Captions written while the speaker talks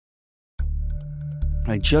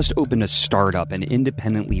I just opened a startup, an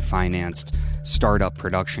independently financed startup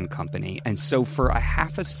production company. And so for a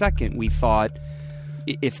half a second, we thought,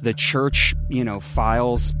 if the church,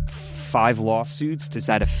 files 5 lawsuits, does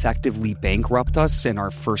that effectively bankrupt us in our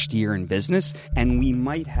first year in business? And we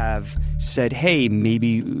might have said, hey,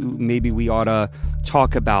 maybe we ought to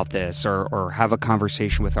talk about this or have a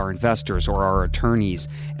conversation with our investors or our attorneys.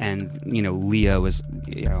 And, Leah was,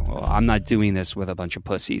 I'm not doing this with a bunch of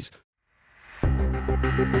pussies.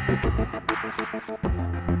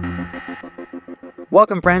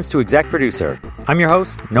 Welcome, friends, to Exec Producer. I'm your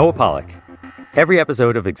host, Noah Pollack. Every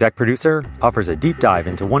episode of Exec Producer offers a deep dive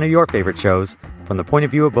into one of your favorite shows from the point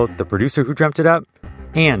of view of both the producer who dreamt it up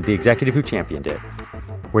and the executive who championed it.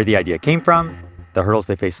 Where the idea came from, the hurdles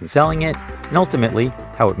they faced in selling it, and ultimately,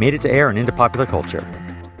 how it made it to air and into popular culture.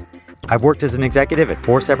 I've worked as an executive at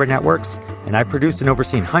 4 separate networks, and I've produced and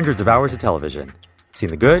overseen hundreds of hours of television. I've seen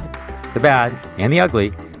the good, the bad, and the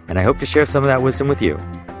ugly, and I hope to share some of that wisdom with you.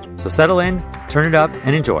 So settle in, turn it up,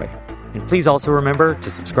 and enjoy. And please also remember to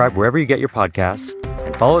subscribe wherever you get your podcasts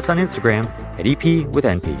and follow us on Instagram at EP with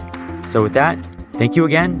NP. So with that, thank you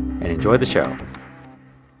again and enjoy the show.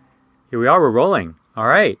 Here we are, we're rolling. All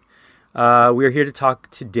right. We are here to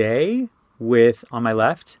talk today with, on my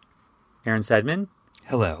left, Aaron Sedman.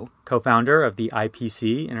 Hello. Co-founder of the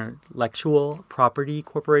IPC, Intellectual Property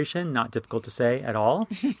Corporation. Not difficult to say at all.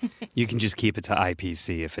 You can just keep it to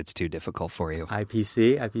IPC if it's too difficult for you.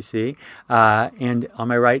 IPC. And on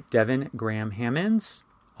my right, Devin Graham Hammonds.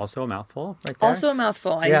 Also a mouthful right there. Also a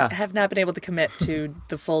mouthful. Yeah. I have not been able to commit to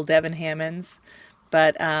the full Devin Hammonds,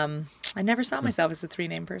 but I never saw myself as a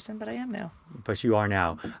 3-name person, but I am now. But you are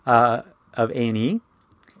now. Of A&E.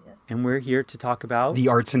 And we're here to talk about the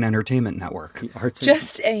Arts and Entertainment Network.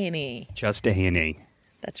 Just A&E. Just A&E.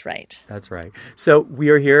 That's right. That's right. So we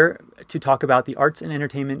are here to talk about the Arts and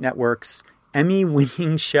Entertainment Network's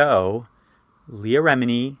Emmy-winning show, Leah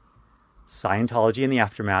Remini, Scientology and the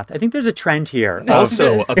Aftermath. I think there's a trend here.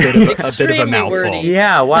 Also a bit of a mouthful. Wordy.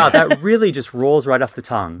 Yeah, wow, that really just rolls right off the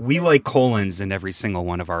tongue. We like colons in every single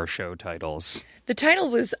one of our show titles. The title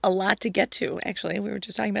was a lot to get to, actually. We were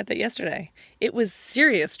just talking about that yesterday. It was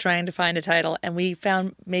serious trying to find a title, and we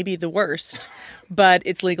found maybe the worst, but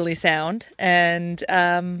it's legally sound. And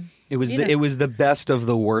it was the best of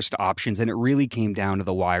the worst options, and it really came down to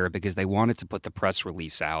the wire because they wanted to put the press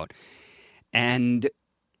release out. And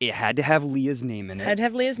it had to have Leah's name in it. Had to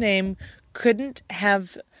have Leah's name. Couldn't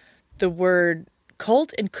have the word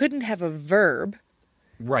cult and couldn't have a verb.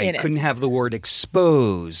 Right. Couldn't have the word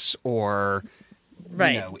expose or...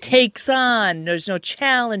 Right. Takes on. There's no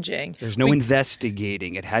challenging. There's no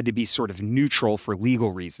investigating. It had to be sort of neutral for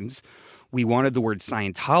legal reasons. We wanted the word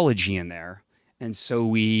Scientology in there. And so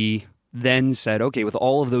we then said, okay, with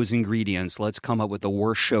all of those ingredients, let's come up with the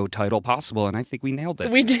worst show title possible. And I think we nailed it.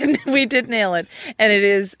 We did nail it. And it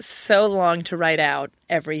is so long to write out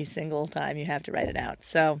every single time you have to write it out.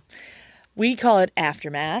 So we call it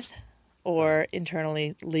Aftermath or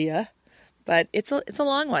internally Leah. But it's a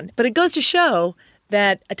long one. But it goes to show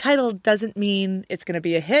that a title doesn't mean it's going to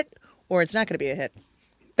be a hit or it's not going to be a hit.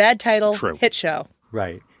 Bad title, True. Hit show.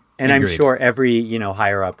 Right. And Agreed. I'm sure every,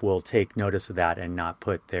 higher up will take notice of that and not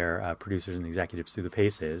put their producers and executives through the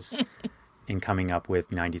paces in coming up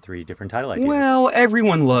with 93 different title ideas. Well,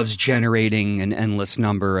 everyone loves generating an endless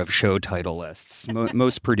number of show title lists.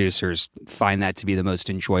 Most producers find that to be the most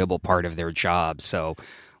enjoyable part of their job. So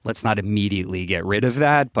let's not immediately get rid of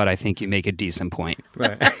that, but I think you make a decent point.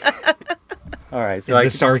 Right. All right. So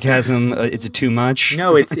is the sarcasm? Is it too much?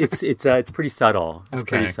 No, it's pretty subtle. It's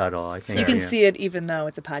okay. Pretty subtle. I think you can see it even though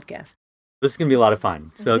it's a podcast. This is gonna be a lot of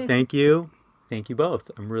fun. So thank you both.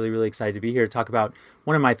 I'm really, really excited to be here to talk about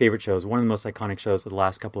one of my favorite shows, one of the most iconic shows of the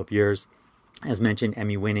last couple of years. As mentioned,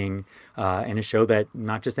 Emmy-winning, and a show that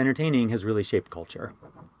not just entertaining has really shaped culture,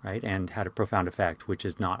 right, and had a profound effect, which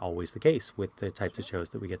is not always the case with the types of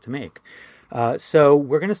shows that we get to make. So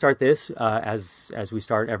we're going to start this as we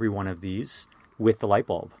start every one of these with the light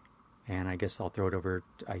bulb, and I guess I'll throw it over,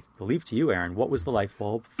 I believe, to you, Aaron. What was the light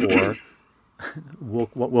bulb for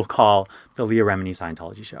what we'll call the Leah Remini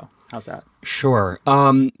Scientology show? How's that? Sure.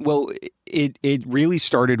 Well, it really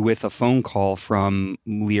started with a phone call from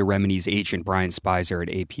Leah Remini's agent, Brian Spicer at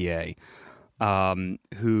APA,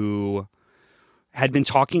 who had been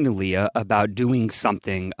talking to Leah about doing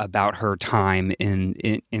something about her time in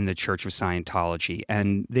the Church of Scientology,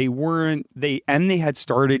 and they had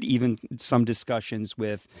started even some discussions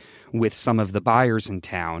with some of the buyers in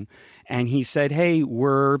town. And he said, "Hey,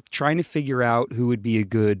 we're trying to figure out who would be a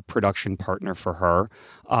good production partner for her.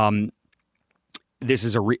 This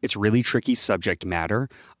is it's really tricky subject matter.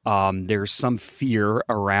 There's some fear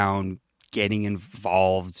around getting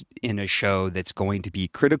involved in a show that's going to be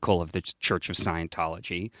critical of the Church of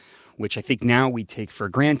Scientology, which I think now we take for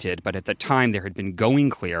granted. But at the time, there had been Going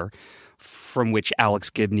Clear, from which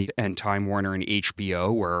Alex Gibney and Time Warner and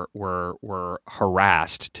HBO were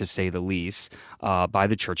harassed, to say the least, by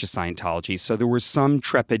the Church of Scientology. So there was some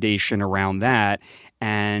trepidation around that.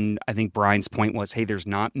 And I think Brian's point was, hey, there's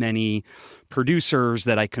not many producers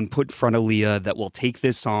that I can put in front of Leah that will take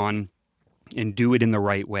this on and do it in the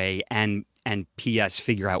right way and P.S.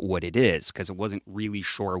 figure out what it is, because it wasn't really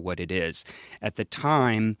sure what it is. At the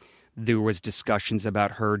time, there was discussions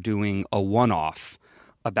about her doing a one-off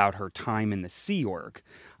about her time in the Sea Org.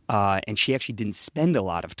 And she actually didn't spend a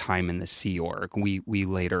lot of time in the Sea Org, we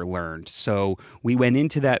later learned. So we went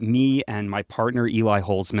into that, me and my partner Eli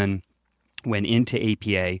Holzman went into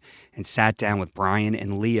APA and sat down with Brian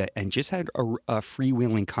and Leah and just had a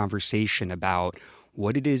freewheeling conversation about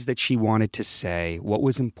what it is that she wanted to say, what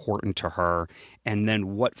was important to her, and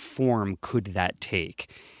then what form could that take.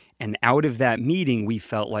 And out of that meeting, we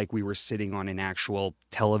felt like we were sitting on an actual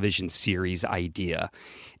television series idea,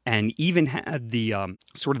 and even had the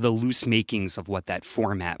sort of the loose makings of what that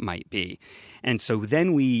format might be. And so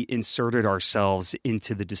then we inserted ourselves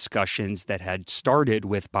into the discussions that had started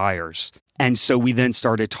with buyers. And so we then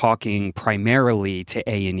started talking primarily to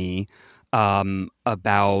A&E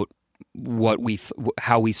about what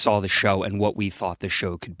how we saw the show and what we thought the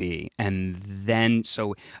show could be. And then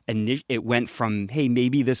so it went from, hey,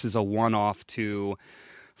 maybe this is a one-off to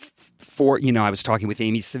I was talking with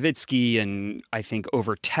Amy Savitsky, and I think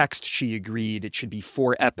over text she agreed it should be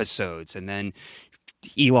 4 episodes. And then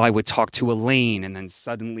Eli would talk to Elaine, and then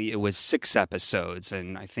suddenly it was 6 episodes.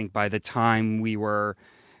 And I think by the time we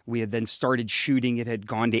had then started shooting, it had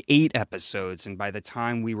gone to 8 episodes. And by the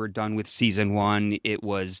time we were done with season 1,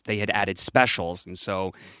 they had added specials. And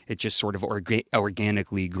so it just sort of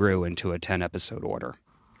organically grew into a 10-episode order.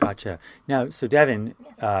 Gotcha. Now, so Devin,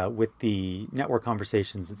 with the network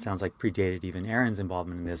conversations, it sounds like predated even Aaron's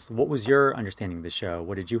involvement in this. What was your understanding of the show?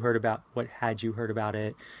 What had you heard about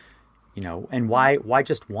it? And why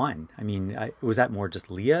just one? I mean, was that more just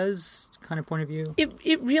Leah's kind of point of view?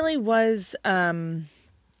 It really was an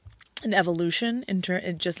evolution,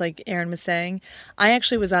 just like Aaron was saying. I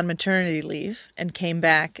actually was on maternity leave and came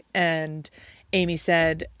back, and Amy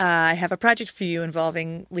said, I have a project for you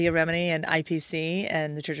involving Leah Remini and IPC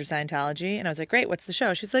and the Church of Scientology. And I was like, great, what's the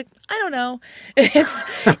show? She's like, I don't know.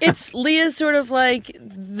 It's Leah's sort of like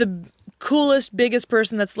the coolest, biggest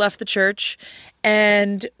person that's left the church,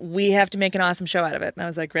 and we have to make an awesome show out of it. And I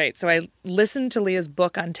was like, great. So I listened to Leah's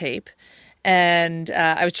book on tape. And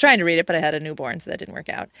I was trying to read it, but I had a newborn, so that didn't work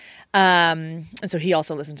out. And so he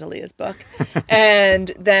also listened to Leah's book.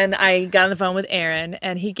 And then I got on the phone with Aaron,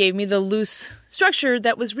 and he gave me the loose structure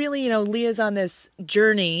that was really, Leah's on this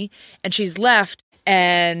journey, and she's left.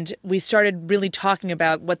 And we started really talking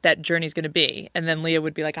about what that journey is going to be. And then Leah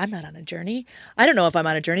would be like, I'm not on a journey. I don't know if I'm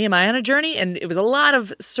on a journey. Am I on a journey? And it was a lot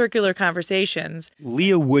of circular conversations.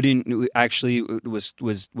 Leah was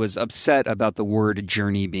upset about the word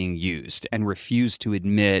journey being used and refused to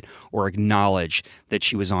admit or acknowledge that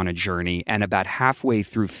she was on a journey. And about halfway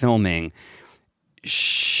through filming,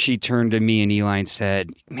 she turned to me and Eli and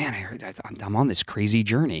said, man, I heard I'm on this crazy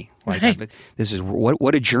journey. Like, right. This is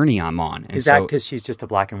what a journey I'm on. And is that because she's just a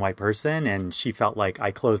black and white person and she felt like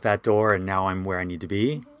I closed that door and now I'm where I need to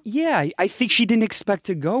be? Yeah, I think she didn't expect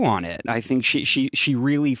to go on it. I think she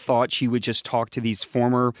really thought she would just talk to these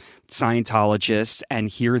former Scientologists and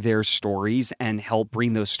hear their stories and help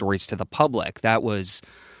bring those stories to the public. That was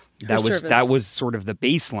sort of the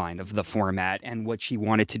baseline of the format and what she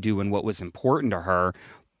wanted to do and what was important to her.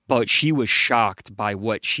 But she was shocked by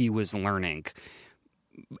what she was learning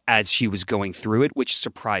as she was going through it, which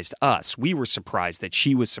surprised us. We were surprised that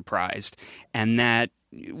she was surprised, and that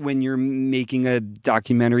when you're making a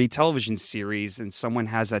documentary television series and someone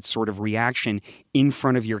has that sort of reaction in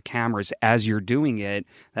front of your cameras as you're doing it,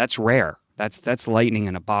 that's rare. That's lightning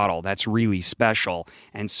in a bottle. That's really special.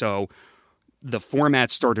 And so the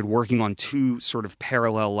format started working on 2 sort of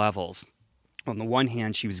parallel levels. On the one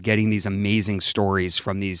hand, she was getting these amazing stories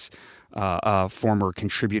from these former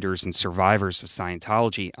contributors and survivors of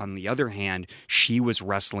Scientology. On the other hand, she was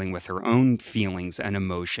wrestling with her own feelings and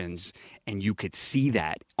emotions, and you could see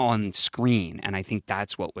that on screen. And I think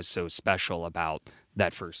that's what was so special about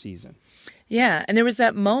that first season. Yeah, and there was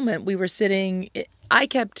that moment we were sitting, I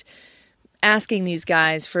kept asking these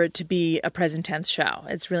guys for it to be a present tense show.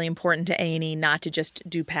 It's really important to A&E not to just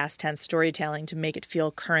do past tense storytelling, to make it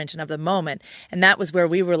feel current and of the moment. And that was where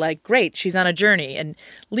we were like, great, she's on a journey. And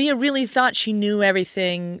Leah really thought she knew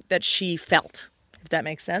everything that she felt. if that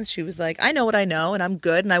makes sense. She was like, I know what I know, and I'm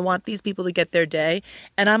good, and I want these people to get their day,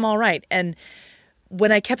 and I'm all right. And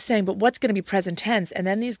when I kept saying, but what's going to be present tense? And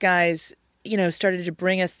then these guys, started to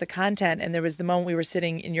bring us the content, and there was the moment we were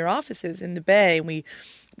sitting in your offices in the Bay, and we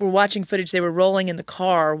were watching footage. They were rolling in the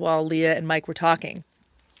car while Leah and Mike were talking.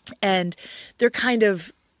 And they're kind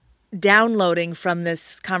of downloading from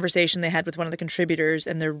this conversation they had with one of the contributors,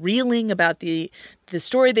 and they're reeling about the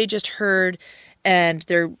story they just heard, and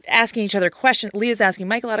they're asking each other questions. Leah's asking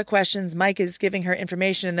Mike a lot of questions. Mike is giving her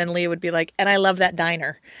information, and then Leah would be like, and I love that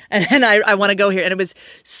diner, and I want to go here. And it was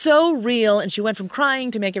so real, and she went from crying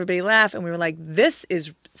to make everybody laugh, and we were like, this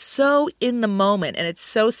is so in the moment, and it's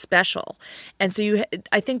so special. And so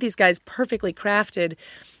I think these guys perfectly crafted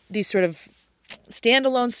these sort of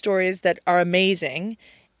standalone stories that are amazing,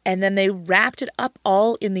 and then they wrapped it up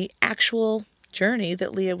all in the actual journey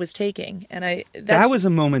that Leah was taking. And that was a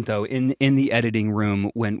moment though in the editing room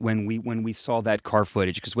when we saw that car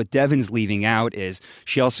footage, because what Devin's leaving out is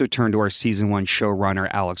she also turned to our season 1 showrunner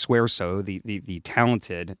Alex Huerso, the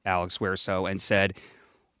talented Alex Huerso, and said,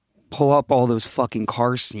 pull up all those fucking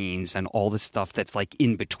car scenes and all the stuff that's like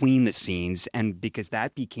in between the scenes, and because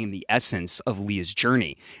that became the essence of Leah's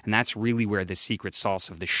journey, and that's really where the secret sauce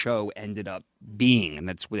of the show ended up being, and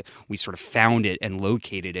that's where we sort of found it and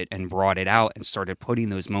located it and brought it out and started putting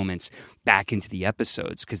those moments back into the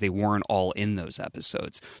episodes, because they weren't all in those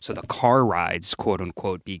episodes. So the car rides, quote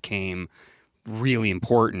unquote, became really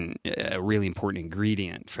important, a really important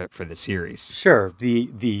ingredient for the series. Sure,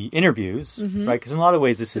 the interviews, right? Because in a lot of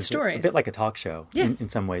ways, this is a bit like a talk show in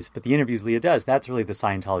some ways. But the interviews Leah does, that's really the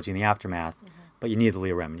Scientology and the aftermath. But you need the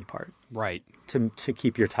Leah Remini part, right, to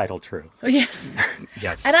keep your title true. Oh, yes,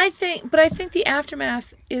 yes. And I think the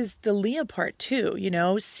aftermath is the Leah part too.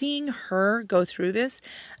 Seeing her go through this.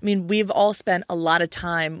 I mean, we've all spent a lot of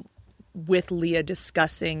time with Leah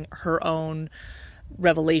discussing her own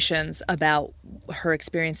revelations about her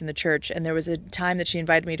experience in the church. And there was a time that she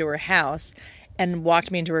invited me to her house and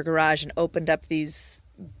walked me into her garage and opened up these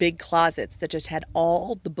big closets that just had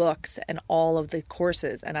all the books and all of the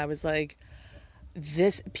courses. And I was like,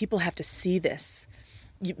 people have to see this.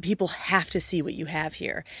 People have to see what you have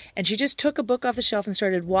here. And she just took a book off the shelf and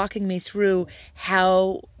started walking me through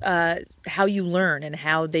how you learn and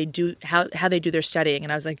how they do their studying.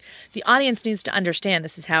 And I was like, the audience needs to understand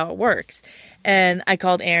this is how it works. And I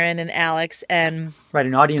called Aaron and Alex and right,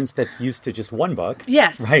 an audience that's used to just one book.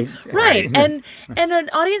 Yes, right. And an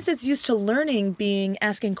audience that's used to learning,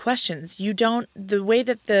 asking questions. The way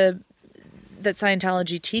that that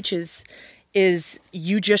Scientology teaches is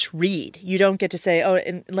you just read. You don't get to say, oh,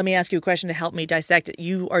 and let me ask you a question to help me dissect it.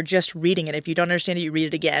 You are just reading it. If you don't understand it, you read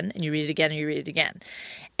it again, and you read it again, and you read it again.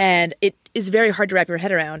 And it is very hard to wrap your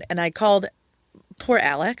head around. And I called poor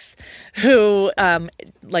Alex, who,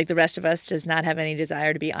 like the rest of us, does not have any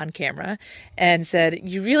desire to be on camera, and said,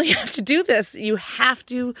 you really have to do this. You have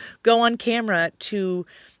to go on camera to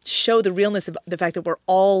show the realness of the fact that we're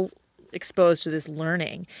all exposed to this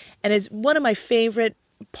learning. And it's one of my favorite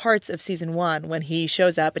parts of season 1 when he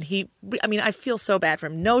shows up and I feel so bad for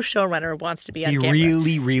him. No showrunner wants to be on camera.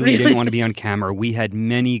 He really didn't want to be on camera. We had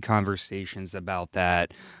many conversations about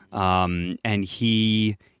that. And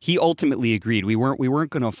he ultimately agreed. We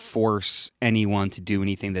weren't going to force anyone to do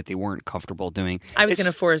anything that they weren't comfortable doing. I was going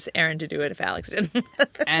to force Aaron to do it if Alex didn't.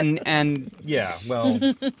 and yeah, well,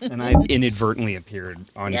 and I inadvertently appeared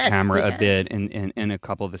on camera a bit in a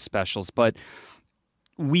couple of the specials, but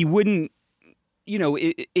we wouldn't.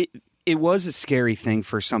 It was a scary thing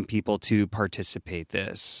for some people to participate in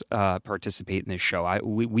this show.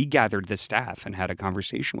 We gathered the staff and had a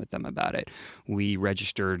conversation with them about it. We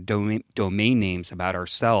registered domain names about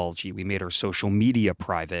ourselves. We made our social media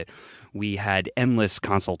private. We had endless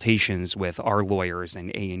consultations with our lawyers and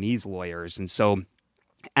A&E's lawyers. And so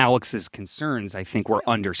Alex's concerns, I think, were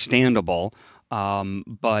understandable.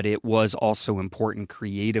 But it was also important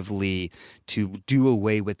creatively to do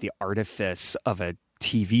away with the artifice of a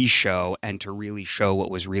TV show and to really show what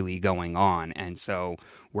was really going on. And so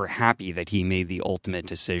we're happy that he made the ultimate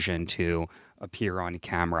decision to appear on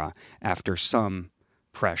camera after some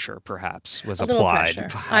pressure, perhaps, was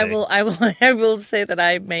applied. I will say that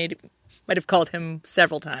I might have called him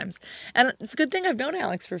several times. And it's a good thing I've known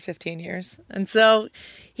Alex for 15 years. And so,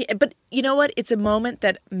 but you know what? It's a moment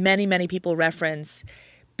that many, many people reference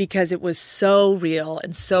because it was so real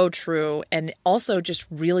and so true, and also just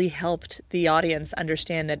really helped the audience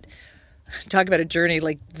understand that, talk about a journey,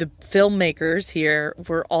 like the filmmakers here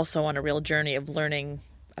were also on a real journey of learning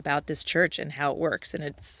about this church and how it works. And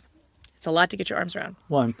it's a lot to get your arms around.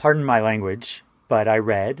 Well, and pardon my language, but I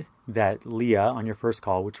read that Leah, on your first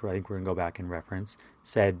call, which I think we're going to go back and reference,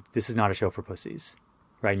 said, this is not a show for pussies,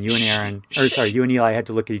 right? And you and you and Eli had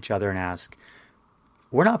to look at each other and ask,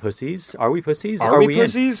 we're not pussies. Are we pussies? Are we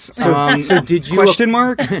pussies? So did you... Question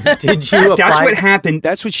mark? Did you apply? That's what happened.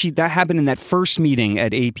 That happened in that first meeting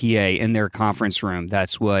at APA in their conference room.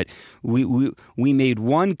 That's what we made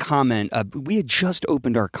one comment. We had just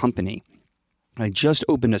opened our company. I just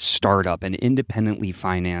opened a startup, an independently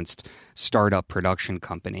financed startup production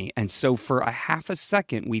company. And so for a half a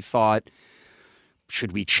second, we thought,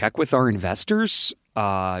 should we check with our investors?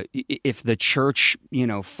 If the church,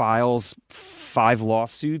 files 5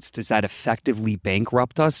 lawsuits, does that effectively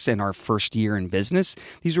bankrupt us in our first year in business?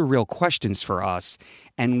 These were real questions for us.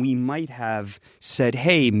 And we might have said,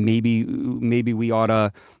 hey, maybe we ought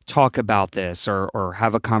to talk about this or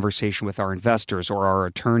have a conversation with our investors or our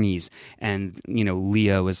attorneys. And,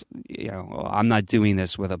 Leah was, I'm not doing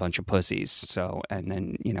this with a bunch of pussies. So, and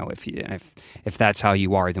then, if that's how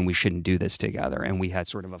you are, then we shouldn't do this together. And we had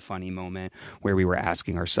sort of a funny moment where we were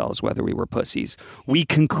asking ourselves whether we were pussies. We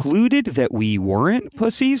concluded that we weren't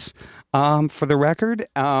pussies, for the record.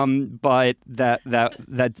 But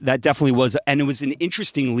that definitely was, and it was an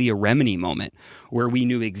interesting Leah Remini moment where we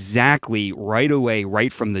knew exactly right away,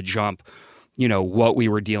 right from the jump, what we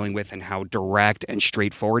were dealing with and how direct and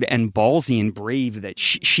straightforward and ballsy and brave that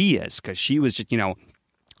she is, because she was just,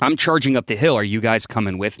 I'm charging up the hill. Are you guys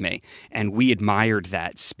coming with me? And we admired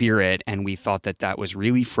that spirit, and we thought that was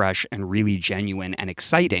really fresh and really genuine and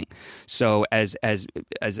exciting. So as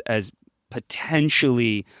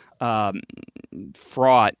potentially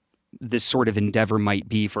fraught this sort of endeavor might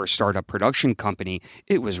be for a startup production company,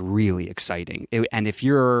 it was really exciting. And if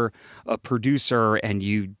you're a producer and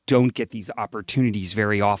you don't get these opportunities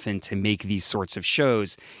very often to make these sorts of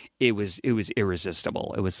shows, it was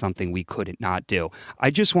irresistible. It was something we couldn't not do. I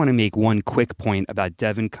just want to make one quick point about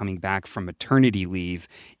Devin coming back from maternity leave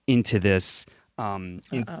into this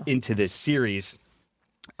into this series.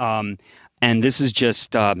 And this is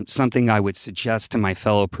just something I would suggest to my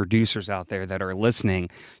fellow producers out there that are listening.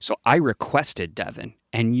 So I requested Devin,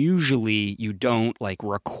 and usually you don't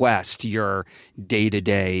request your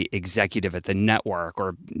day-to-day executive at the network,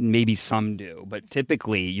 or maybe some do, but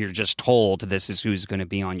typically you're just told this is who's going to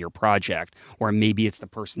be on your project, or maybe it's the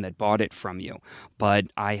person that bought it from you. But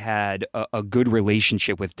I had a good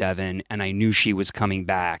relationship with Devin, and I knew she was coming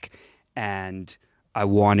back, and I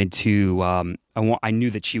wanted to. I knew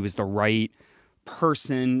that she was the right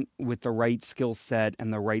person with the right skill set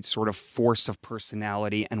and the right sort of force of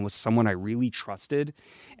personality, and was someone I really trusted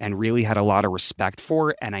and really had a lot of respect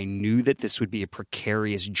for. And I knew that this would be a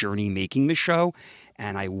precarious journey making the show.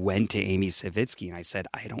 And I went to Amy Savitsky and I said,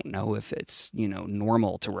 I don't know if it's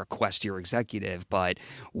normal to request your executive, but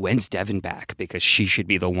when's Devin back? Because she should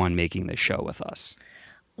be the one making the show with us.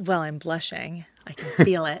 Well, I'm blushing. I can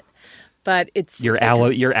feel it. But it's your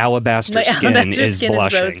alabaster skin is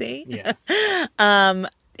blushing. Rosy. Yeah.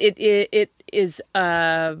 It is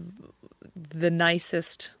the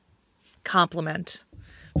nicest compliment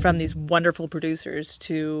from these wonderful producers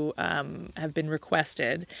to have been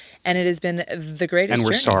requested, and it has been the greatest. And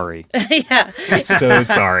we're journey. sorry. Yeah, so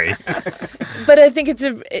sorry. But I think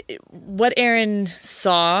what Aaron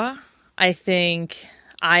saw. I think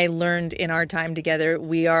I learned in our time together,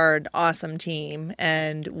 we are an awesome team,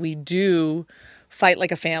 and we do fight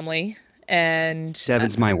like a family. And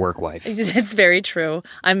Devin's my work wife. It's very true.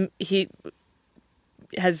 He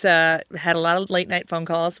has had a lot of late night phone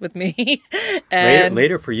calls with me. And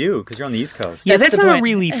later for you, because you're on the East Coast. Yeah, that's not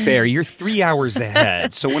really fair. You're 3 hours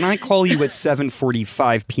ahead. So when I call you at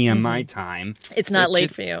 7:45 p.m. my time, it's not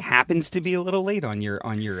late for you. Happens to be a little late on your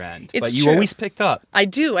end. It's but you true. Always picked up. I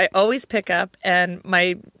do. I always pick up, and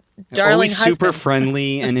my darling always husband. Super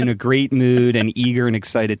friendly and in a great mood and eager and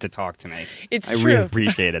excited to talk to me. It's I true. really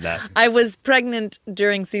appreciated that. I was pregnant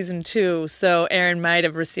during season 2, so Aaron might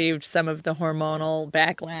have received some of the hormonal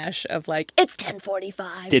backlash of it's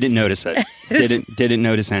 10:45. Didn't notice it. Didn't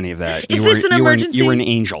notice any of that. Is this an emergency? You were an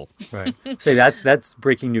angel. Right. So that's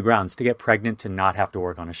breaking new grounds. To get pregnant to not have to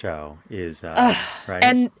work on a show is right.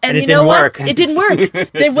 And it you know didn't what? work. It didn't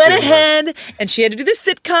work. They went ahead, and she had to do the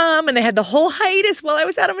sitcom, and they had the whole hiatus while I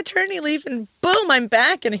was out of maternity leave, and boom, I'm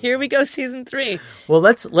back, and here we go, season 3. Well,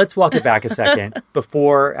 let's walk it back a second.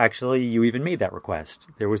 Before actually you even made that request,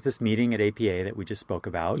 there was this meeting at APA that we just spoke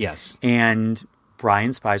about. Yes. And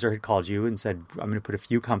Brian Spicer had called you and said, I'm going to put a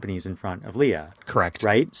few companies in front of Leah. Correct.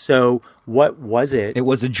 Right? So what was it? It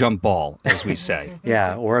was a jump ball, as we say.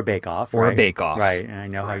 Yeah, or a bake-off. Or right? a bake-off. Right, and I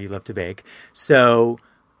know how you love to bake. So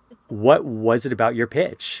what was it about your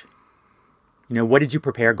pitch? What did you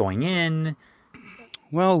prepare going in?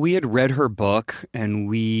 Well, we had read her book, and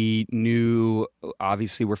we knew,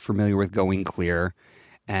 obviously, we're familiar with Going Clear,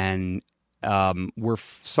 and we're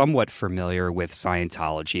somewhat familiar with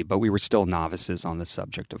Scientology, but we were still novices on the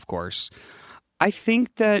subject, of course. I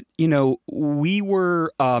think that, we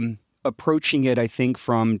were approaching it, I think,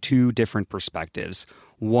 from two different perspectives.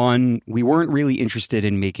 One, we weren't really interested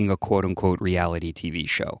in making a quote-unquote reality TV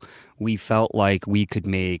show. We felt like we could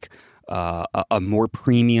make a more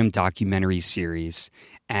premium documentary series,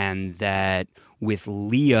 and that with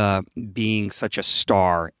Leah being such a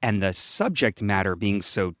star and the subject matter being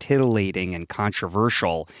so titillating and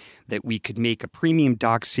controversial, that we could make a premium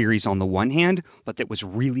doc series on the one hand, but that was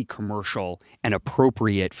really commercial and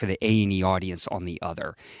appropriate for the A&E audience on the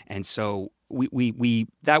other. And so we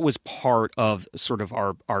that was part of sort of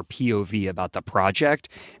our POV about the project,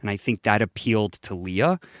 and I think that appealed to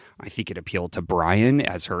Leah. I think it appealed to Brian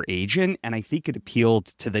as her agent, and I think it appealed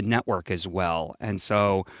to the network as well. And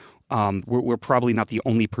so we're probably not the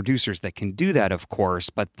only producers that can do that, of course,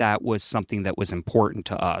 but that was something that was important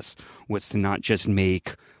to us, was to not just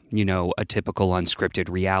make, a typical unscripted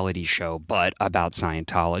reality show, but about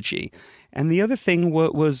Scientology. And the other thing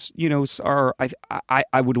was,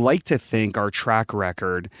 I would like to think our track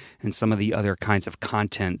record and some of the other kinds of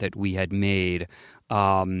content that we had made,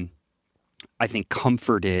 I think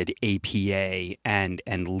comforted APA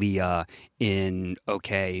and Leah in,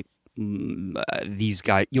 okay, these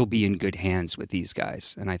guys, you'll be in good hands with these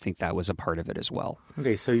guys. And I think that was a part of it as well.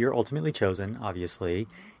 Okay, so you're ultimately chosen, obviously,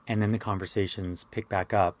 and then the conversations pick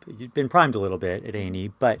back up. You've been primed a little bit at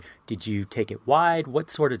A&E, but did you take it wide? What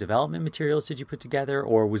sort of development materials did you put together?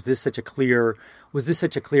 Or was this such a clear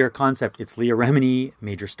concept? It's Leah Remini,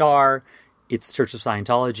 major star. It's Church of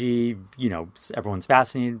Scientology. Everyone's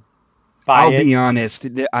fascinated by it. I'll be honest,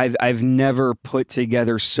 I've never put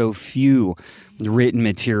together so few written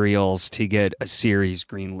materials to get a series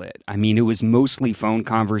greenlit. I mean, it was mostly phone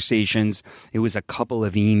conversations. It was a couple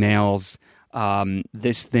of emails.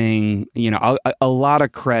 This thing, a lot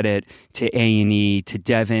of credit to A&E, to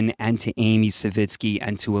Devin, and to Amy Savitsky,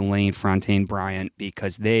 and to Elaine Fontaine Bryant,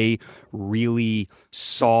 because they really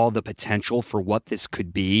saw the potential for what this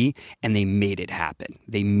could be, and they made it happen.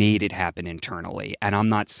 They made it happen internally. And I'm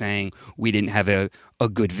not saying we didn't have a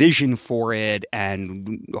good vision for it,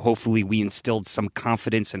 and hopefully we instilled some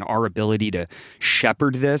confidence in our ability to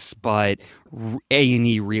shepherd this, but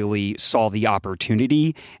A&E really saw the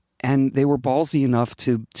opportunity. And they were ballsy enough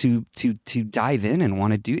to dive in and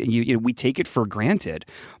want to do it. We take it for granted,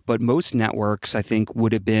 but most networks, I think,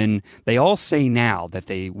 would have been. They all say now that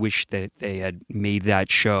they wish that they had made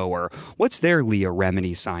that show, or what's their Leah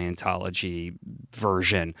Remini Scientology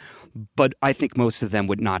version. But I think most of them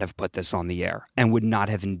would not have put this on the air and would not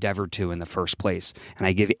have endeavored to in the first place. And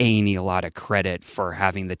I give A&E a lot of credit for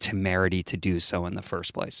having the temerity to do so in the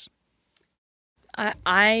first place.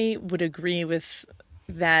 I would agree with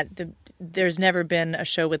that. There's never been a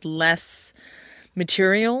show with less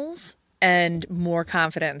materials and more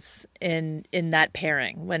confidence in that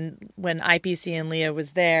pairing. When IPC and Leah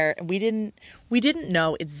was there, we didn't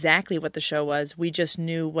know exactly what the show was. We just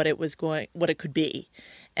knew what it could be,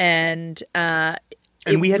 and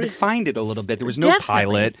we had to find it a little bit. There was no Definitely.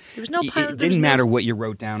 pilot. There was no pilot. It didn't matter what you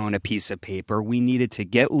wrote down on a piece of paper. We needed to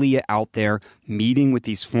get Leah out there meeting with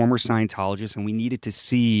these former Scientologists, and we needed to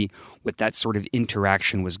see what that sort of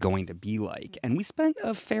interaction was going to be like. And we spent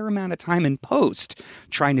a fair amount of time in post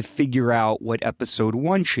trying to figure out what episode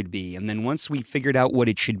 1 should be. And then once we figured out what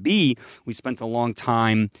it should be, we spent a long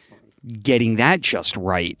time getting that just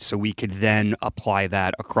right so we could then apply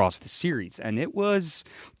that across the series. And it was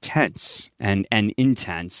tense and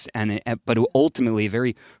intense, but ultimately a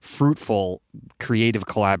very fruitful creative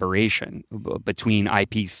collaboration between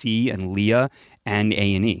IPC and Leah and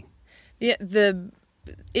A&E.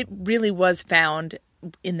 It really was found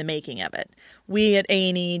in the making of it. We at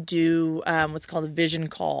A&E do what's called a vision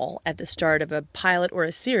call at the start of a pilot or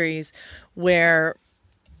a series, where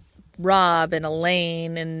Rob and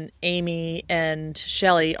Elaine and Amy and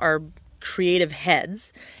Shelley are creative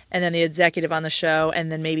heads, and then the executive on the show,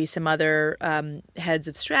 and then maybe some other heads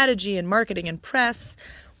of strategy and marketing and press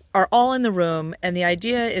are all in the room. And the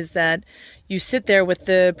idea is that you sit there with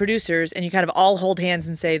the producers and you kind of all hold hands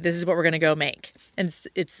and say, this is what we're going to go make. And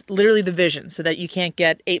it's literally the vision, so that you can't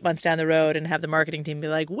get 8 months down the road and have the marketing team be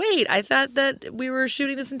like, wait, I thought that we were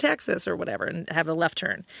shooting this in Texas or whatever, and have a left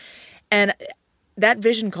turn. And that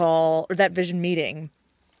vision call, or that vision meeting,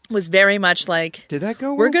 was very much like, did that go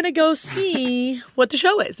well? We're going to go see what the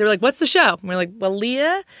show is. They were like, what's the show? And we're like, well,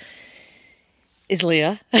 Leah is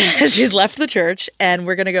Leah. She's left the church, and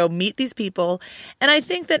we're going to go meet these people. And I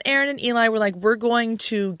think that Aaron and Eli were like, we're going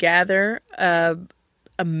to gather a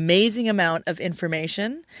amazing amount of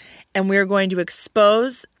information, and we're going to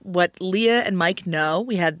expose what Leah and Mike know.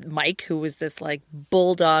 We had Mike, who was this like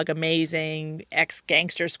bulldog, amazing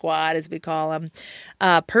ex-gangster squad, as we call him,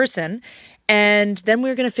 person. And then we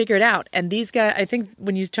were going to figure it out. And these guys, I think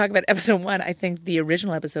when you talk about episode 1, I think the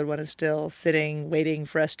original episode 1 is still sitting, waiting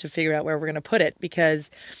for us to figure out where we're going to put it,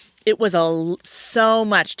 because it was so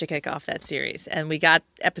much to kick off that series. And we got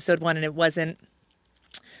episode 1 and it wasn't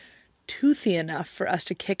toothy enough for us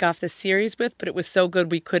to kick off the series with, but it was so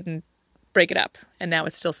good we couldn't break it up. And now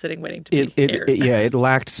it's still sitting waiting to be aired. It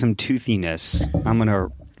lacked some toothiness. I'm going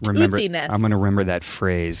to remember that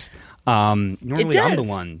phrase. Normally I'm the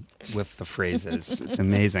one with the phrases. It's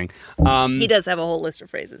amazing. He does have a whole list of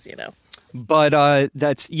phrases, you know. But I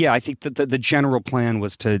think that the general plan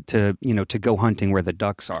was to go hunting where the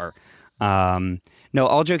ducks are. No,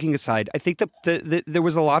 all joking aside, I think that there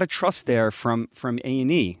was a lot of trust there from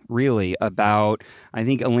A&E, really, about, I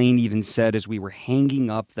think Elaine even said as we were hanging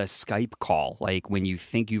up the Skype call, like when you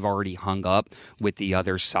think you've already hung up with the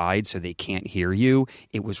other side so they can't hear you,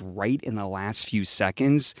 it was right in the last few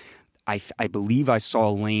seconds. I believe I saw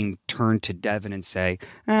Elaine turn to Devin and say,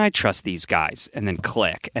 I trust these guys, and then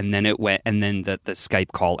click, and then it went, and then the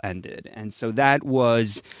Skype call ended. And so that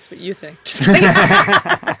was... That's what you think.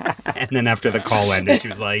 And then after the call ended, she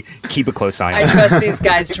was like, keep a close eye on I trust these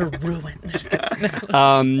guys to ruin.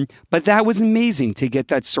 But that was amazing to get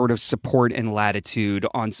that sort of support and latitude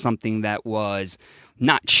on something that was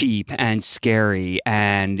not cheap and scary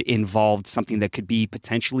and involved something that could be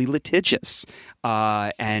potentially litigious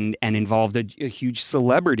and involved a huge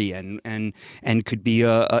celebrity and could be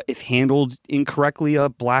if handled incorrectly, a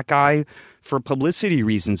black eye for publicity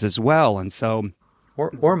reasons as well. And so,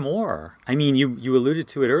 or more. I mean, you alluded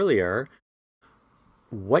to it earlier.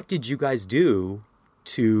 What did you guys do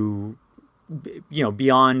to,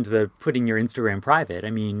 beyond the putting your Instagram private? I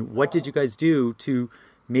mean, what did you guys do to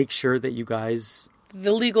make sure that you guys...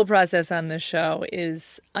 The legal process on this show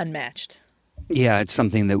is unmatched. Yeah, it's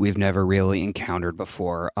something that we've never really encountered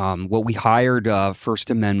before. We hired First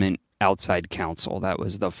Amendment outside counsel. That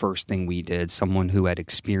was the first thing we did, someone who had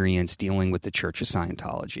experience dealing with the Church of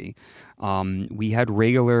Scientology. We had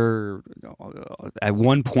regular, at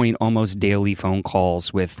one point, almost daily phone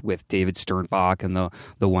calls with David Sternbach and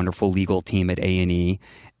the wonderful legal team at A&E.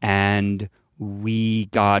 And we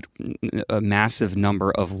got a massive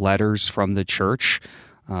number of letters from the church,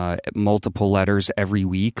 multiple letters every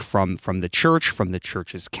week from the church, from the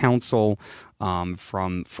church's council,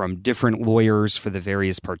 from different lawyers for the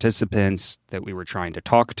various participants that we were trying to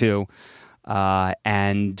talk to,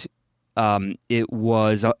 and it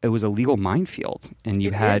was a legal minefield, and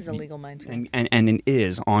it is a legal minefield, and it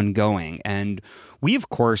is ongoing, and we of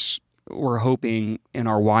course were hoping in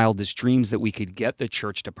our wildest dreams that we could get the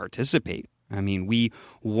church to participate. I mean, we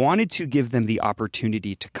wanted to give them the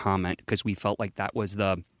opportunity to comment because we felt like that was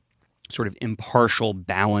the sort of impartial,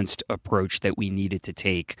 balanced approach that we needed to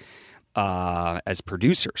take as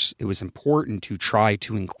producers. It was important to try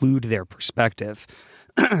to include their perspective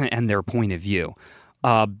and their point of view.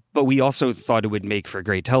 But we also thought it would make for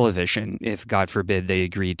great television if, God forbid, they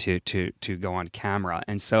agreed to go on camera.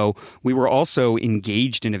 And so we were also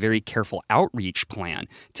engaged in a very careful outreach plan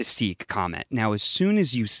to seek comment. Now, as soon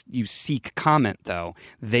as you seek comment, though,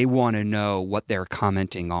 they want to know what they're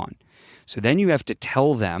commenting on. So then you have to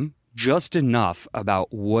tell them just enough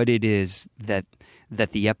about what it is that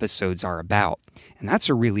the episodes are about. And that's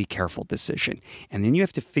a really careful decision. And then you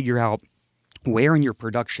have to figure out where in your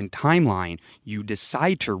production timeline you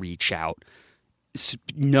decide to reach out,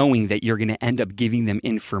 knowing that you're going to end up giving them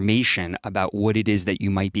information about what it is that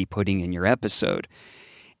you might be putting in your episode,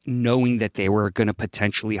 knowing that they were going to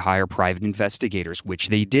potentially hire private investigators, which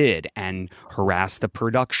they did, and harass the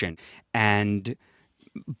production.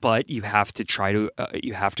 But you have to try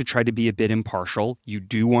to be a bit impartial. You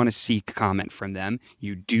do want to seek comment from them.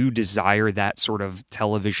 You do desire that sort of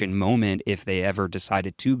television moment if they ever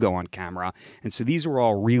decided to go on camera. And so these were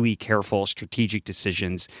all really careful, strategic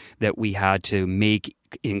decisions that we had to make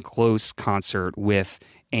in close concert with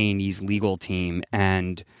A&E's legal team.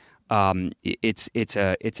 And it's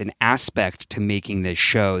an aspect to making this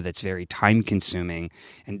show that's very time consuming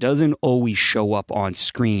and doesn't always show up on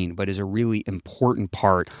screen, but is a really important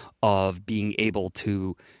part of being able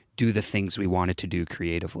to do the things we wanted to do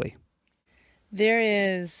creatively. There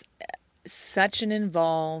is such an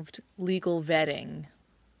involved legal vetting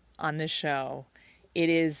on this show. It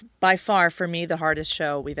is by far, for me, the hardest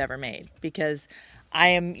show we've ever made because I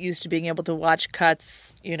am used to being able to watch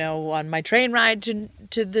cuts, on my train ride to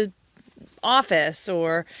the office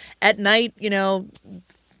or at night,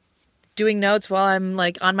 doing notes while I'm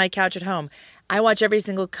like on my couch at home. I watch every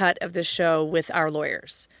single cut of the show with our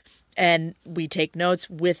lawyers, and we take notes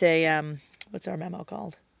with a what's our memo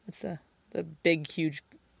called? What's the big huge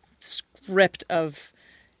script of?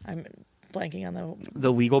 I'm blanking on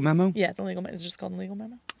the legal memo. Yeah, the legal memo. Is it just called a legal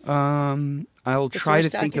memo? I'll try to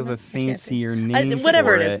think of a fancier name.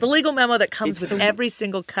 Whatever for it is, the legal memo that comes with every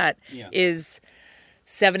single cut is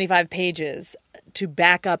 75 pages to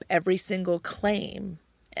back up every single claim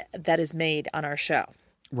that is made on our show.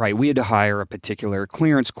 Right. We had to hire a particular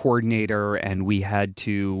clearance coordinator, and we had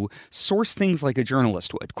to source things like a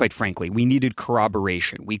journalist would, quite frankly. We needed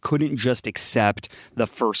corroboration. We couldn't just accept the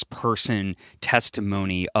first-person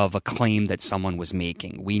testimony of a claim that someone was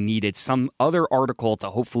making. We needed some other article to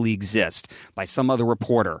hopefully exist by some other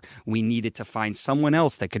reporter. We needed to find someone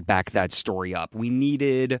else that could back that story up. We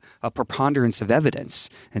needed a preponderance of evidence.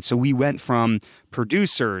 And so we went from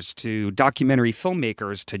producers to documentary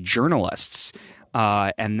filmmakers to journalists.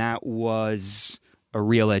 And that was a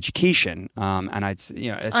real education. And a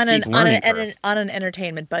steep learning curve. On an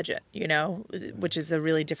entertainment budget, which is a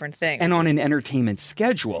really different thing. And on an entertainment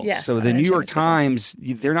schedule. Yes, so the New York Times,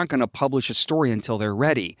 they're not going to publish a story until they're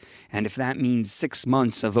ready. And if that means 6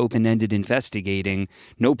 months of open-ended investigating,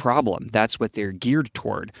 no problem. That's what they're geared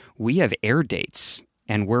toward. We have air dates.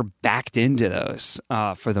 And we're backed into those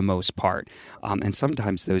for the most part. And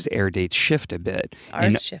sometimes those air dates shift a bit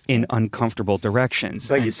in uncomfortable directions.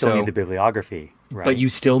 But you still need the bibliography, right? But you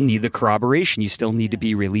still need the corroboration. You still need to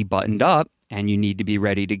be really buttoned up, and you need to be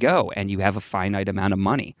ready to go. And you have a finite amount of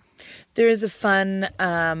money. There is a fun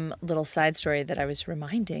little side story that I was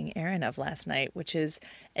reminding Aaron of last night, which is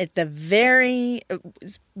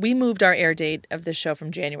we moved our air date of the show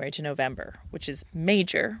from January to November, which is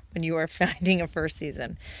major when you are finding a first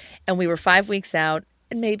season. And we were 5 weeks out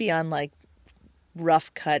and maybe on like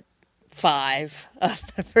rough cut 5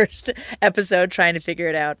 of the first episode trying to figure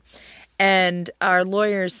it out. And our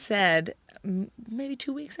lawyers said maybe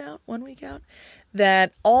 2 weeks out, 1 week out,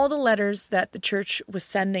 that all the letters that the church was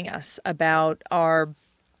sending us about our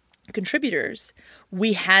contributors,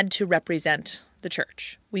 we had to represent the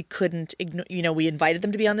church. We couldn't ignore, we invited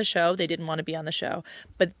them to be on the show. They didn't want to be on the show.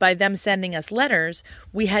 But by them sending us letters,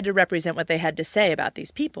 we had to represent what they had to say about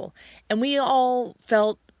these people. And we all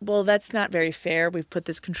felt, well, that's not very fair. We've put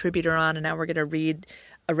this contributor on, and now we're going to read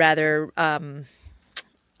a rather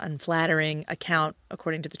unflattering account,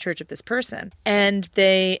 according to the church, of this person. And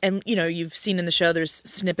you've seen in the show, there's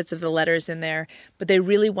snippets of the letters in there, but they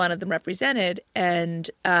really wanted them represented. And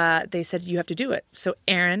they said, you have to do it. So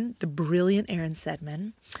Aaron, the brilliant Aaron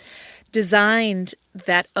Sedman, designed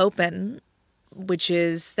that open, which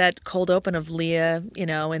is that cold open of Leah,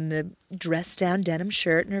 in the dressed down denim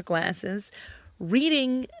shirt and her glasses,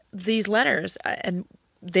 reading these letters. And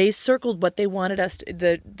they circled what they wanted us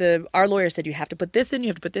to. Our lawyer said, you have to put this in, you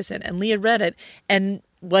have to put this in. And Leah read it and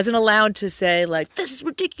wasn't allowed to say, like, this is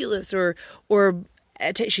ridiculous, or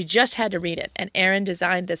she just had to read it. And Aaron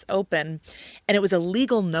designed this open, and it was a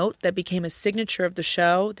legal note that became a signature of the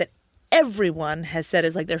show that everyone has said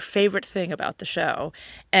is like their favorite thing about the show,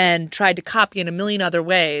 and tried to copy in a million other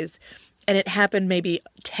ways. And it happened maybe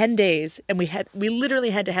 10 days, and we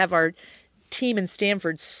literally had to have our team in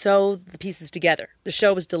Stanford sew the pieces together. The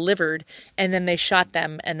show was delivered, and then they shot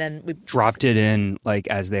them, and then we dropped it in like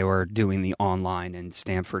as they were doing the online in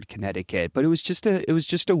Stamford, Connecticut. But it was just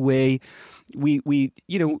a way we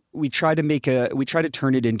try to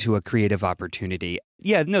turn it into a creative opportunity.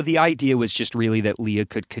 Yeah, no, the idea was just really that Leah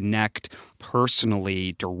could connect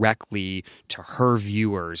personally, directly to her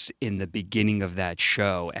viewers in the beginning of that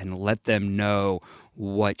show and let them know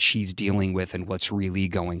what she's dealing with and what's really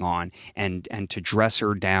going on. And to dress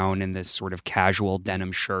her down in this sort of casual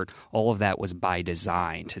denim shirt, all of that was by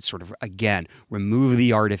design to sort of, again, remove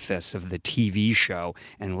the artifice of the TV show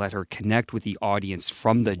and let her connect with the audience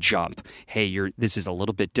from the jump. Hey, this is a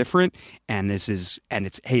little bit different, and it's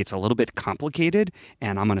a little bit complicated,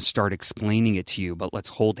 and I'm going to start explaining it to you, but let's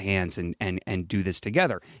hold hands and do this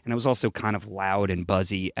together. And it was also kind of loud and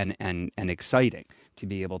buzzy and exciting to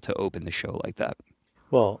be able to open the show like that.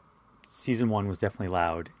 Well, season 1 was definitely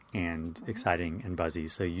loud and exciting and buzzy,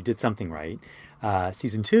 so you did something right.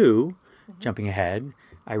 Season 2, jumping ahead,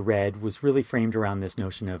 I read was really framed around this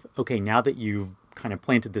notion of, okay, now that you've kind of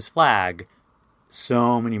planted this flag,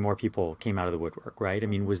 so many more people came out of the woodwork, right? I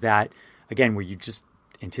mean, was that, again, were you just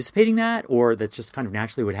anticipating that, or that's just kind of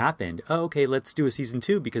naturally what happened? Oh, okay, let's do a season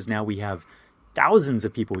 2 because now we have thousands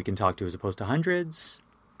of people we can talk to as opposed to hundreds.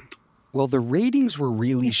 Well, the ratings were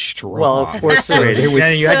really strong. Well, of course, so there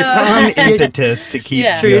was you had some impetus to keep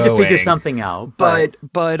Yeah. Sure, you had to figure going. something out. But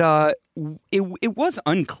it was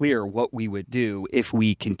unclear what we would do if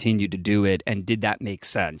we continued to do it, and did that make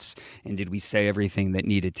sense? And did we say everything that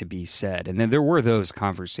needed to be said? And then there were those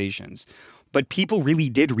conversations. But people really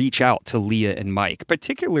did reach out to Leah and Mike,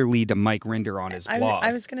 particularly to Mike Rinder on his blog.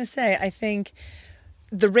 I was going to say, I think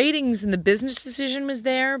the ratings and the business decision was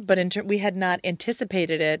there, but we had not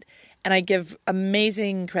anticipated it. And I give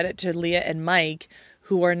amazing credit to Leah and Mike,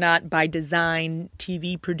 who are not by design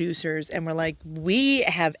TV producers. And we're like, we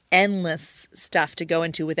have endless stuff to go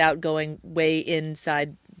into without going way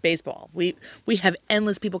inside baseball. We have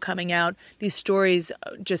endless people coming out. These stories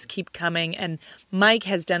just keep coming. And Mike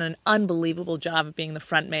has done an unbelievable job of being the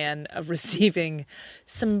front man of receiving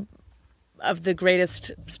some of the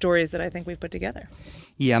greatest stories that I think we've put together.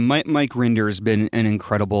 Yeah, Mike Rinder has been an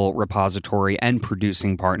incredible repository and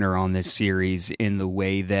producing partner on this series in the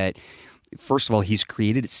way that, first of all, he's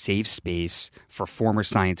created a safe space for former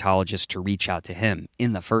Scientologists to reach out to him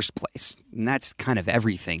in the first place. And that's kind of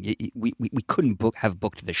everything. We couldn't have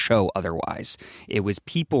booked the show otherwise. It was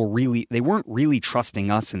people they weren't really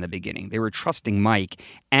trusting us in the beginning. They were trusting Mike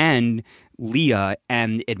and Leah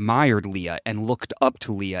and admired Leah and looked up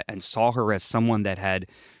to Leah and saw her as someone that had,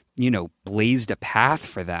 blazed a path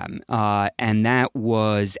for them. And then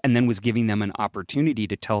was giving them an opportunity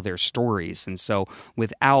to tell their stories. And so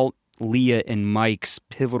without Leah and Mike's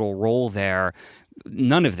pivotal role there,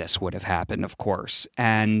 none of this would have happened, of course.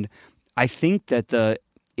 And I think that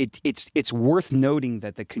it's worth noting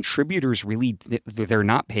that the contributors really, they're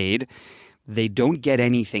not paid. They don't get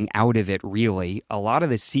anything out of it, really. A lot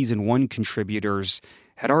of the season 1 contributors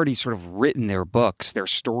had already sort of written their books. Their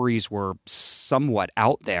stories were somewhat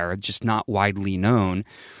out there, just not widely known.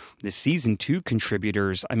 The season 2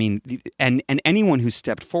 contributors, and anyone who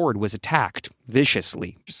stepped forward was attacked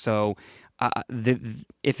viciously. So,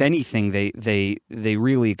 if anything, they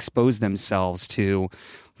really exposed themselves to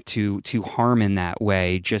harm in that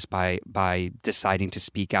way just by deciding to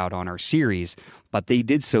speak out on our series. But they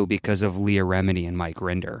did so because of Leah Remini and Mike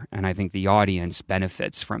Rinder, and I think the audience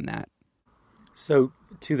benefits from that. So,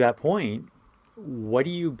 to that point, what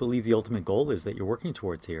do you believe the ultimate goal is that you're working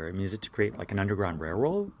towards here? I mean, is it to create like an underground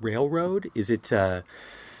railroad? Is it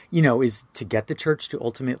is to get the church to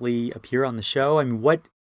ultimately appear on the show? I mean, what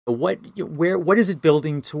is it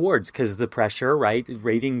building towards? Because the pressure, right?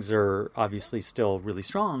 Ratings are obviously still really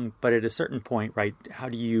strong, but at a certain point, right? How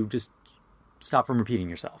do you just stop from repeating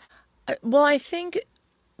yourself? Well, I think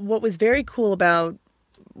what was very cool about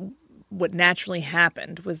what naturally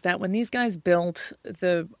happened was that when these guys built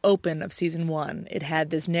the open of season 1, it had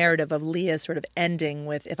this narrative of Leah sort of ending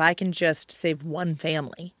with, if I can just save one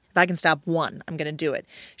family, if I can stop one, I'm going to do it.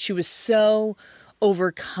 She was so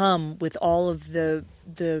overcome with all of the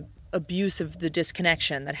abuse of the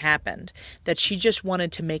disconnection that happened that she just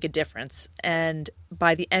wanted to make a difference. And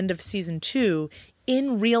by the end of season 2,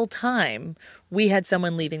 in real time, we had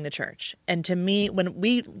someone leaving the church. And to me, when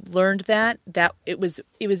we learned that it was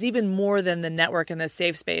even more than the network and the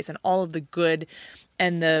safe space and all of the good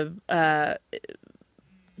and the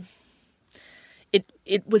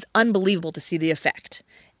it was unbelievable to see the effect.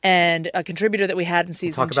 And a contributor that we had in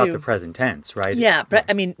season 2. Talk about the present tense, right? Yeah, but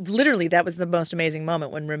I mean, literally, that was the most amazing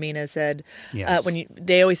moment when Romina said, yes.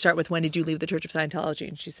 They always start with, when did you leave the Church of Scientology?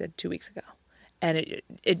 And she said, 2 weeks ago. And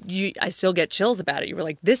I still get chills about it. You were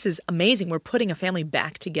like, this is amazing. We're putting a family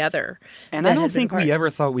back together. And I don't think we ever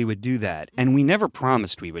thought we would do that. And we never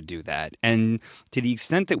promised we would do that. And to the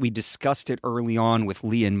extent that we discussed it early on with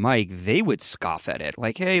Lee and Mike, they would scoff at it.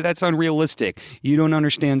 Like, hey, that's unrealistic. You don't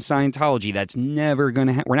understand Scientology. That's never going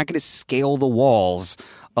to we're not going to scale the walls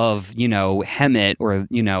of, Hemet or,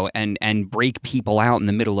 and break people out in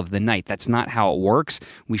the middle of the night. That's not how it works.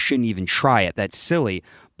 We shouldn't even try it. That's silly.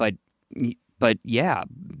 But yeah,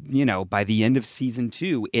 by the end of season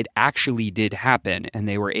 2, it actually did happen, and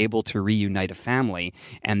they were able to reunite a family,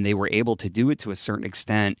 and they were able to do it to a certain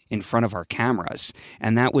extent in front of our cameras.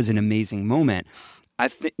 And that was an amazing moment. I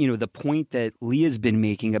think, the point that Leah's been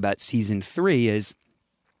making about season 3 is,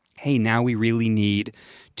 hey, now we really need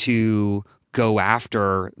to go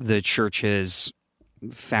after the church's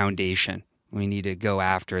foundation. We need to go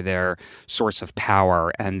after their source of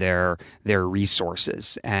power and their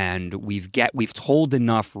resources. And we've told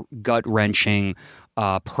enough gut-wrenching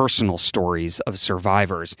personal stories of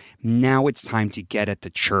survivors. Now it's time to get at the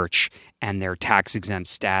church and their tax-exempt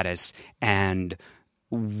status and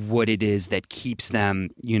what it is that keeps them,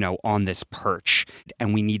 on this perch.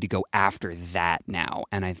 And we need to go after that now.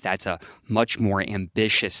 And that's a much more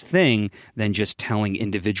ambitious thing than just telling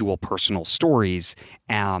individual personal stories.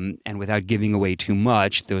 And without giving away too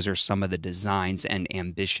much, those are some of the designs and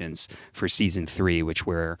ambitions for season 3, which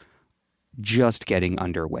we're just getting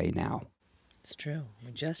underway now. It's true.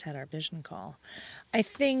 We just had our vision call. I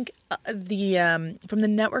think from the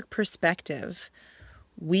network perspective,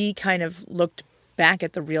 we kind of looked back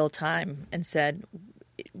at the real time and said,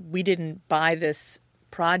 we didn't buy this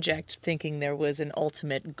project thinking there was an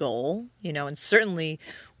ultimate goal, and certainly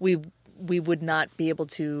we would not be able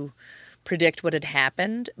to predict what had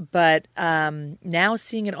happened. But now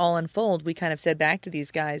seeing it all unfold, we kind of said back to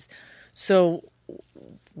these guys, so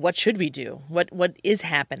what should we do? What is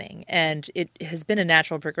happening? And it has been a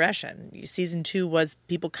natural progression. Season 2 was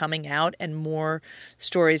people coming out and more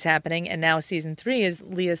stories happening. And now season 3 is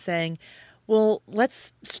Leah saying, well,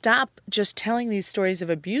 let's stop just telling these stories of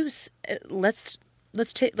abuse. Let's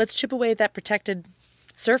chip away at that protected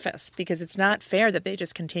surface, because it's not fair that they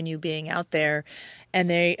just continue being out there and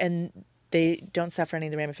they don't suffer any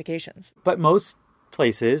of the ramifications. But most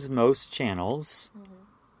places, most channels,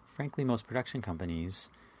 frankly, most production companies,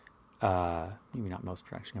 maybe not most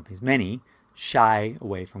production companies, many shy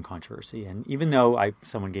away from controversy. And even though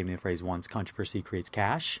someone gave me the phrase once, controversy creates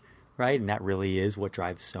cash, right? And that really is what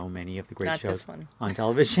drives so many of the great shows on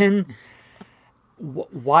television.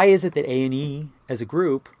 Why is it that A&E as a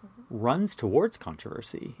group runs towards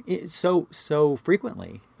controversy so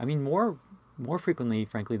frequently? I mean, more frequently,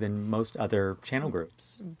 frankly, than most other channel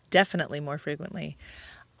groups. Definitely more frequently.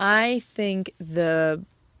 I think the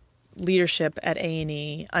leadership at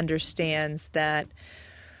A&E understands that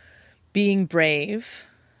being brave,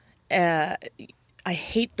 I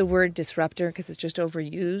hate the word disruptor because it's just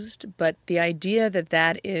overused, but the idea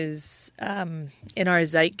that is in our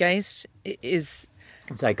zeitgeist is...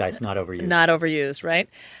 Zeitgeist, not overused. Not overused, right?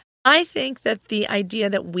 I think that the idea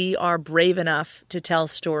that we are brave enough to tell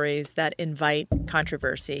stories that invite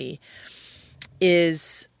controversy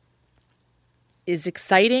is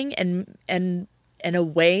exciting and a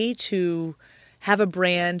way to have a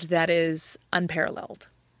brand that is unparalleled.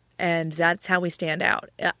 And that's how we stand out.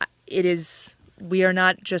 We are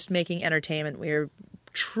not just making entertainment. We are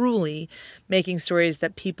truly making stories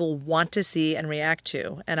that people want to see and react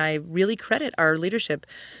to. And I really credit our leadership.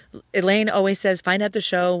 Elaine always says, find out the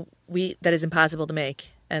show that is impossible to make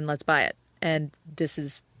and let's buy it. And this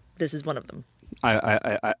is one of them.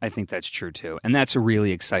 I think that's true too. And that's a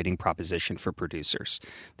really exciting proposition for producers,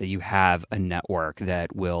 that you have a network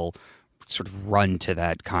that will sort of run to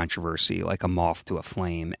that controversy like a moth to a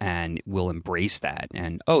flame and will embrace that.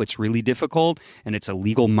 And, it's really difficult and it's a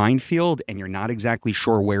legal minefield and you're not exactly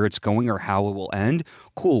sure where it's going or how it will end.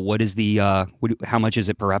 Cool. What is how much is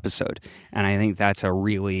it per episode? And I think that's a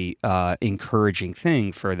really encouraging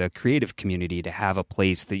thing for the creative community, to have a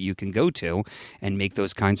place that you can go to and make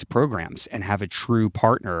those kinds of programs and have a true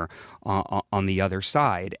partner on the other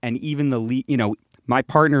side. And even my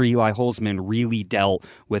partner, Eli Holzman, really dealt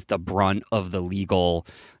with the brunt of the legal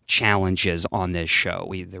challenges on this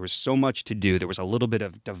show. There was so much to do. There was a little bit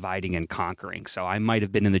of dividing and conquering. So I might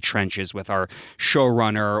have been in the trenches with our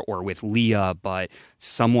showrunner or with Leah, but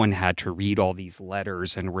someone had to read all these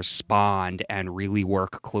letters and respond and really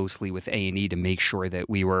work closely with A&E to make sure that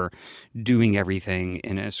we were doing everything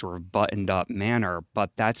in a sort of buttoned up manner. But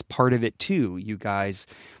that's part of it too. You guys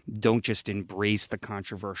don't just embrace the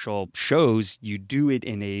controversial shows. You do it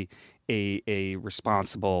in a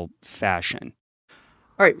responsible fashion.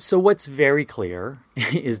 All right, so what's very clear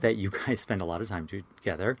is that you guys spend a lot of time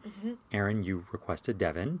together. Mm-hmm. Erin, you requested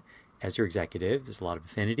Devin as your executive. There's a lot of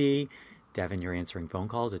affinity. Devin, you're answering phone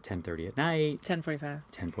calls at 10:30 at night. 10:45.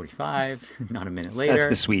 10:45, not a minute later. That's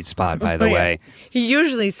the sweet spot, by the way. He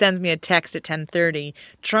usually sends me a text at 10:30,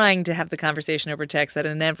 trying to have the conversation over text that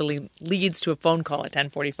inevitably leads to a phone call at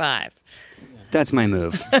 10:45. That's my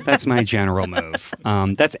move. That's my general move.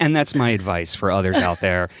 That's my advice for others out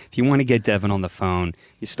there. If you want to get Devin on the phone,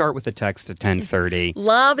 you start with a text at 10:30.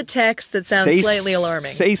 Love a text that sounds slightly alarming.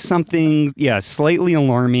 Say something, slightly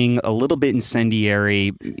alarming, a little bit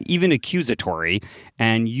incendiary, even accusatory,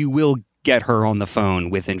 and you will get her on the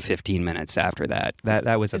phone within 15 minutes after that.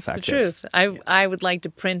 That was effective. It's the truth. I would like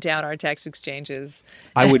to print out our text exchanges.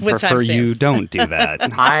 I would prefer you don't do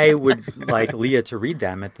that. I would like Leah to read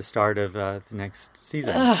them at the start of the next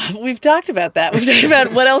season. We've talked about that. We've talked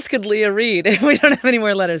about what else could Leah read. We don't have any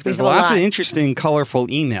more letters. There's lots of interesting, colorful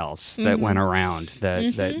emails that went around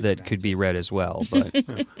that could be read as well.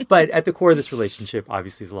 But at the core of this relationship,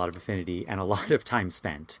 obviously, is a lot of affinity and a lot of time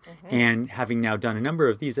spent. Mm-hmm. And having now done a number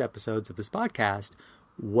of these episodes of this podcast,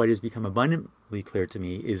 what has become abundantly clear to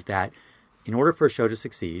me is that in order for a show to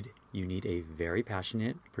succeed, you need a very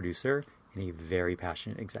passionate producer and a very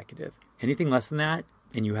passionate executive. Anything less than that,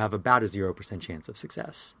 and you have about a 0% chance of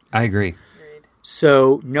success. I agree.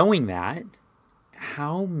 So knowing that,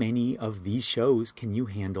 how many of these shows can you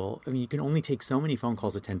handle? I mean, you can only take so many phone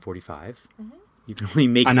calls at 10:45. You can only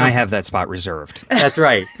make And I have that spot reserved. That's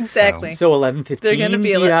right. Exactly. So 11:15. They're going to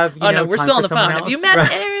be do you have, oh, no, we're time still on for the phone. someone Have you else? met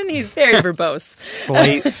Right. Aaron? He's very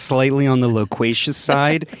verbose. Slightly on the loquacious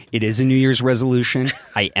side. It is a New Year's resolution.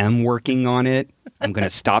 I am working on it. I'm going to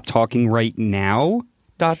stop talking right now. ...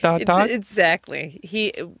 Exactly.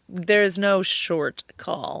 There's no short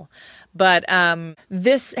call. But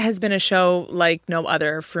this has been a show like no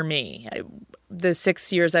other for me. The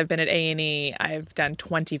 6 years I've been at A&E, I've done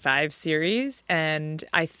 25 series. And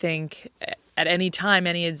I think at any time,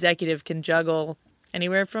 any executive can juggle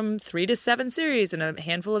anywhere from 3 to 7 series and a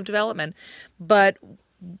handful of development. But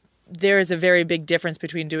there is a very big difference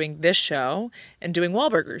between doing this show and doing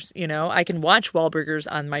Wahlburgers. You know, I can watch Wahlburgers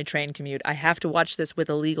on my train commute. I have to watch this with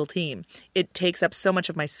a legal team. It takes up so much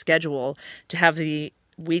of my schedule to have the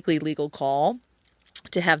weekly legal call,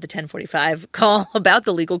 to have the 10:45 call about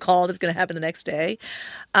the legal call that's going to happen the next day.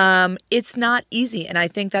 It's not easy. And I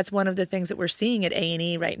think that's one of the things that we're seeing at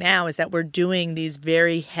A&E right now is that we're doing these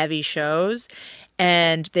very heavy shows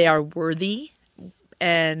and they are worthy.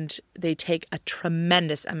 And they take a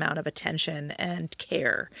tremendous amount of attention and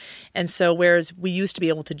care. And so whereas we used to be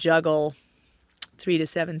able to juggle 3 to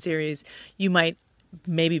 7 series, you might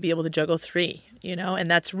maybe be able to juggle 3, you know? And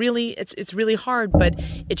that's really, it's really hard, but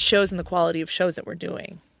it shows in the quality of shows that we're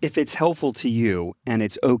doing. If it's helpful to you and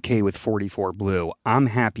it's okay with 44 Blue, I'm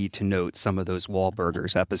happy to note some of those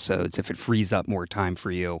Wahlburgers episodes if it frees up more time for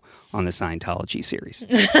you on the Scientology series.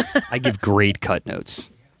 I give great cut notes.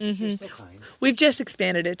 You're so kind. We've just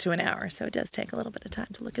expanded it to an hour, so it does take a little bit of time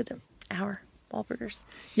to look at the hour Wahlburgers.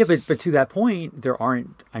 Yeah, but to that point, there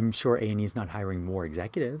aren't, I'm sure A&E is not hiring more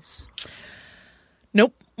executives.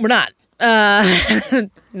 Nope, we're not.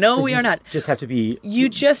 No, So we you are not. Just have to be... You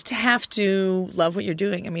just have to love what you're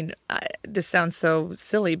doing. I mean, this sounds so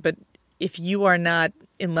silly, but if you are not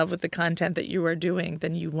in love with the content that you are doing,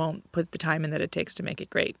 then you won't put the time in that it takes to make it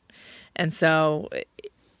great. And so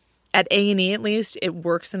at A&E, at least, it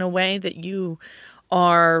works in a way that you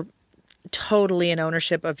are totally in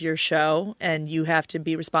ownership of your show, and you have to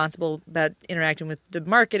be responsible about interacting with the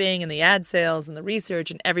marketing and the ad sales and the research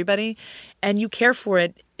and everybody, and you care for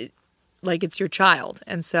it like it's your child.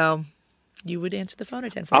 And so you would answer the phone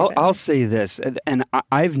at 10:45. I'll say this, and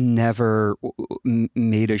I've never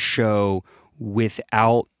made a show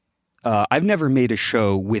without I've never made a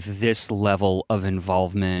show with this level of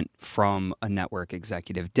involvement from a network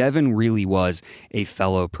executive. Devin really was a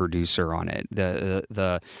fellow producer on it.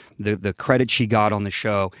 The credit she got on the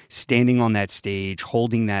show, standing on that stage,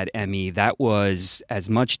 holding that Emmy, that was as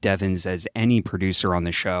much Devin's as any producer on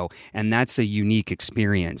the show, and that's a unique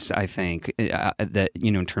experience, I think, that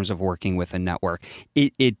in terms of working with a network.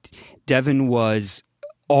 Devin was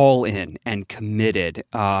all in and committed,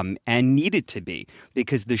 and needed to be,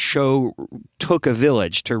 because the show took a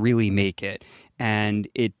village to really make it. And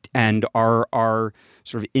our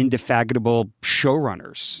sort of indefatigable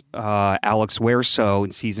showrunners, Alex Werso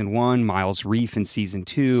in season 1, Miles Reif in season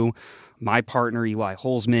 2, my partner Eli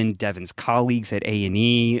Holzman, Devin's colleagues at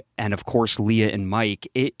A&E, and of course Leah and Mike.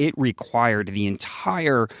 It required the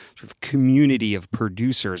entire sort of community of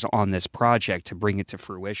producers on this project to bring it to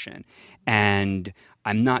fruition. And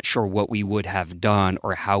I'm not sure what we would have done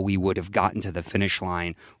or how we would have gotten to the finish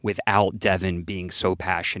line without Devin being so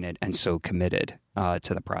passionate and so committed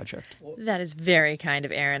to the project. That is very kind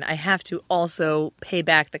of Aaron. I have to also pay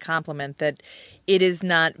back the compliment that it is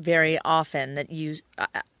not very often that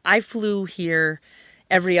I flew here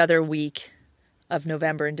every other week of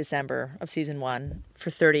November and December of season 1 for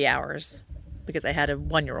 30 hours because I had a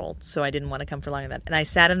 1-year-old, so I didn't want to come for longer than that. And I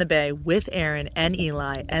sat in the bay with Aaron and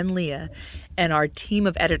Eli and Leah and our team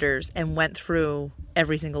of editors and went through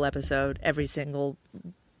every single episode, every single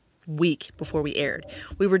week before we aired.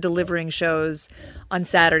 We were delivering shows on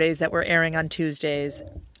Saturdays that were airing on Tuesdays.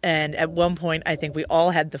 And at one point, I think we all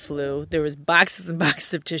had the flu. There was boxes and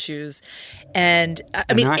boxes of tissues, and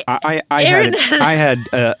I had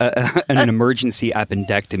an emergency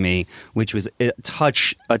appendectomy, which was a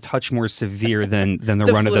touch more severe than the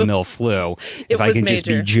run of the mill flu. If I can just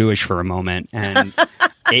be Jewish for a moment, and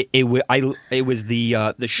it was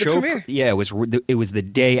the show. Premiere. Yeah, it was the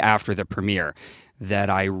day after the premiere. that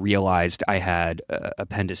I realized I had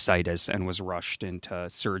appendicitis and was rushed into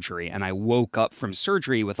surgery. And I woke up from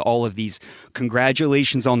surgery with all of these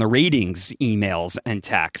congratulations on the ratings emails and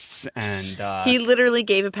texts. And he literally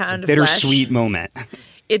gave a pound of bittersweet flesh. moment.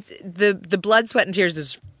 It's the blood, sweat, and tears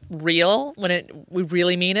is real we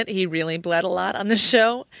really mean it. He really bled a lot on the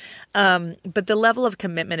show. But the level of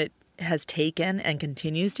commitment it has taken and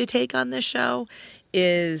continues to take on this show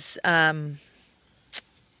is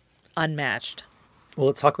unmatched. Well,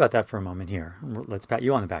 let's talk about that for a moment here. Let's pat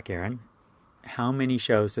you on the back, Aaron. How many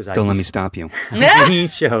shows does IPC... Don't let me stop you. How many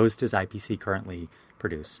shows does IPC currently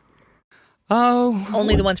produce? Oh,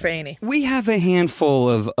 only the ones for A&E. We have a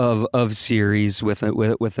handful of series with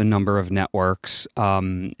a number of networks,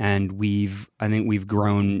 and I think we've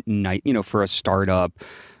grown. For a startup,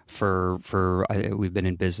 we've been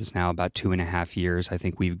in business now about 2.5 years. I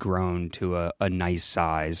think we've grown to a nice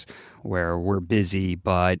size where we're busy,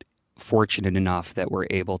 but fortunate enough that we're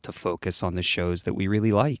able to focus on the shows that we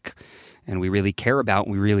really like and we really care about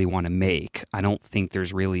and we really want to make. I don't think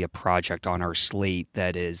there's really a project on our slate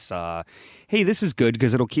that is, hey, this is good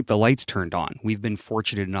because it'll keep the lights turned on. We've been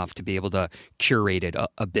fortunate enough to be able to curate it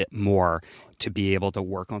a bit more, to be able to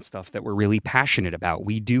work on stuff that we're really passionate about.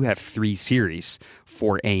 We do have 3 series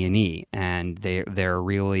for A&E, and they're a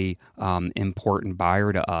really important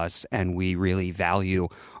buyer to us, and we really value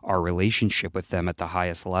our relationship with them at the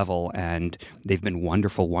highest level, and they've been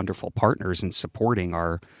wonderful, wonderful partners in supporting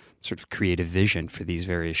our sort of creative vision for these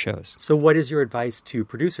various shows. So what is your advice to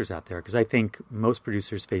producers out there? Because I think most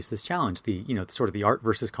producers face this challenge, sort of the art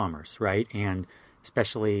versus commerce, right? And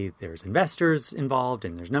especially there's investors involved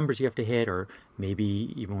and there's numbers you have to hit, or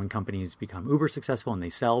maybe even when companies become uber successful and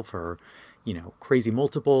they sell for, crazy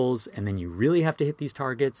multiples, and then you really have to hit these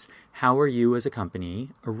targets. How are you as a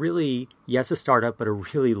company, a startup, but a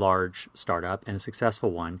really large startup and a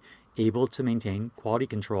successful one, able to maintain quality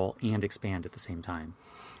control and expand at the same time?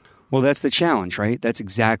 Well, that's the challenge, right? That's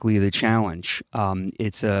exactly the challenge.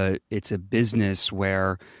 It's a business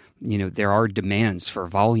where, there are demands for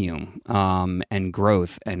volume and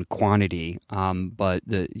growth and quantity, but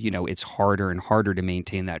it's harder and harder to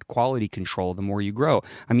maintain that quality control the more you grow.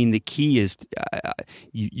 I mean, the key is the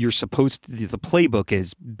playbook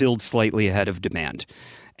is build slightly ahead of demand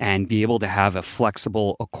and be able to have a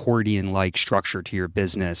flexible accordion-like structure to your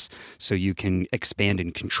business so you can expand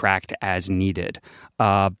and contract as needed.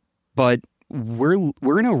 But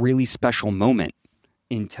we're in a really special moment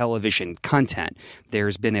in television content.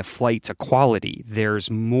 There's been a flight to quality. There's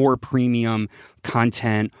more premium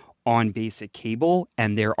content on basic cable,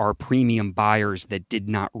 and there are premium buyers that did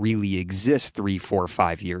not really exist 3, 4,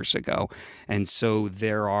 5 years ago. And so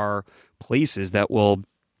there are places that will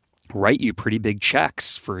write you pretty big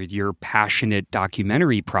checks for your passionate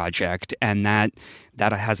documentary project, and that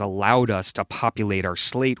has allowed us to populate our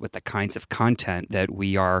slate with the kinds of content that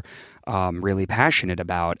we are really passionate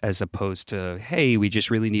about, as opposed to, hey, we just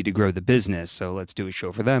really need to grow the business, so let's do a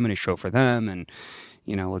show for them and a show for them, and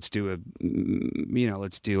let's do a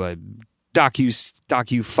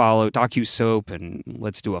docu soap, and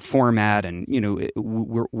let's do a format, and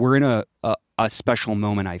we're in a special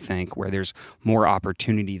moment, I think, where there's more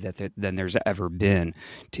opportunity than there's ever been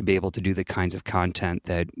to be able to do the kinds of content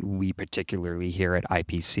that we particularly here at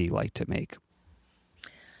IPC like to make.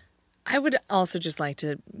 I would also just like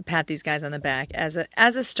to pat these guys on the back as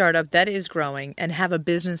a startup that is growing and have a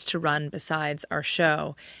business to run besides our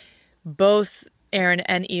show. Both Aaron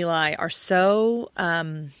and Eli are so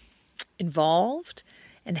involved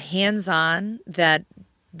and hands-on that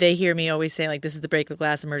they hear me always say, like, this is the break the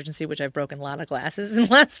glass emergency, which I've broken a lot of glasses in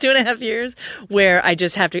the last 2.5 years, where I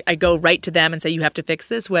just I go right to them and say, you have to fix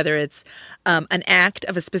this, whether it's an act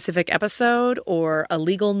of a specific episode or a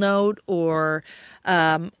legal note or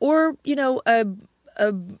there's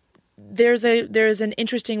an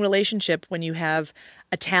interesting relationship when you have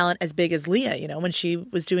a talent as big as Leah, when she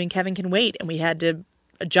was doing Kevin Can Wait and we had to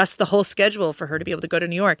adjust the whole schedule for her to be able to go to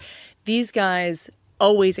New York. These guys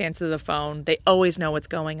always answer the phone. They always know what's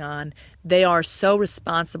going on. They are so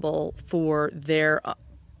responsible for their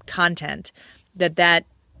content that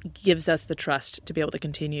gives us the trust to be able to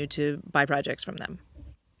continue to buy projects from them.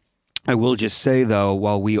 I will just say, though,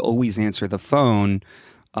 while we always answer the phone,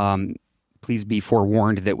 please be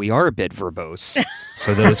forewarned that we are a bit verbose.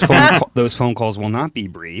 So those phone calls will not be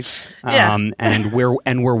brief. And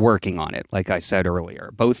we're working on it. Like I said earlier,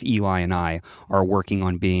 both Eli and I are working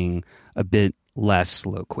on being a bit less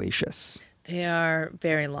loquacious. They are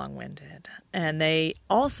very long-winded, and they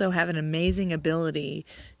also have an amazing ability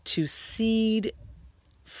to seed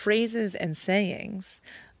phrases and sayings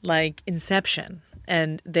like Inception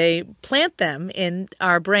and they plant them in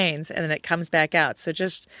our brains, and then it comes back out. So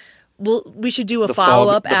we should do a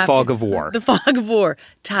follow-up after. The fog of war. The fog of war.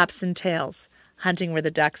 Tops and tails. Hunting where the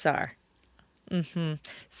ducks are. Mm-hmm.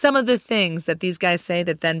 Some of the things that these guys say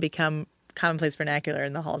that then become commonplace vernacular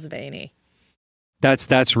in the halls of A&E.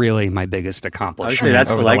 That's really my biggest accomplishment. I would say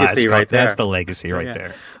that's the legacy right there. That's the legacy right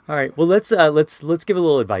there. All right. Well, let's give a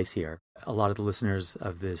little advice here. A lot of the listeners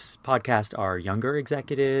of this podcast are younger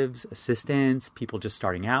executives, assistants, people just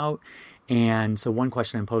starting out. And so one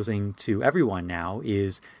question I'm posing to everyone now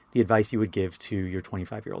is the advice you would give to your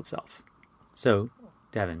 25-year-old self. So,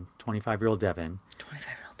 Devin, 25-year-old Devin.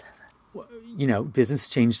 25-year-old Devin. Business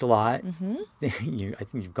changed a lot. Mm-hmm. I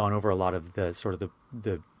think you've gone over a lot of the sort of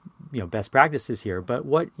the best practices here. But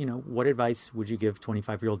what advice would you give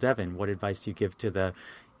 25-year-old Devin? What advice do you give to the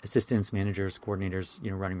assistants, managers, coordinators,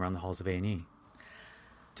 running around the halls of A&E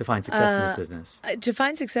to find success in this business? To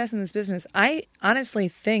find success in this business, I honestly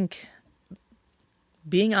think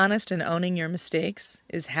being honest and owning your mistakes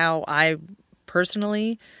is how I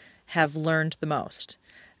personally have learned the most.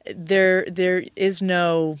 There is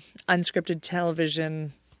no unscripted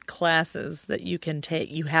television classes that you can take.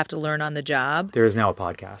 You have to learn on the job. There is now a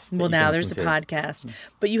podcast. Well, now there's a podcast.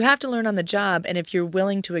 But you have to learn on the job, and if you're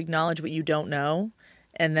willing to acknowledge what you don't know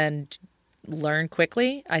and then learn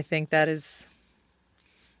quickly, I think that's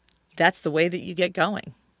the way that you get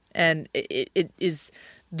going. And it is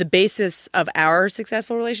the basis of our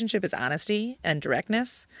successful relationship is honesty and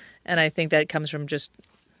directness. And I think that comes from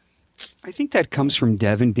I think that comes from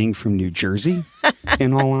Devin being from New Jersey,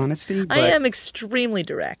 in all honesty. I am extremely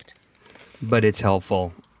direct. But it's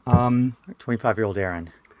helpful. 25-year-old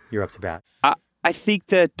Aaron, you're up to bat. I think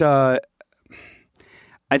that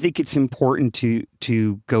I think it's important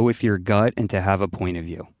to go with your gut and to have a point of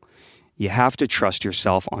view. You have to trust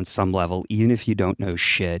yourself on some level, even if you don't know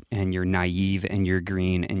shit and you're naive and you're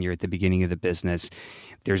green and you're at the beginning of the business.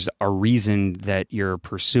 There's a reason that you're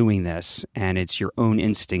pursuing this, and it's your own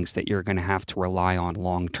instincts that you're going to have to rely on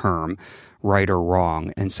long term, right or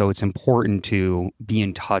wrong. And so it's important to be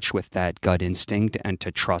in touch with that gut instinct and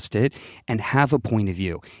to trust it and have a point of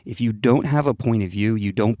view. If you don't have a point of view,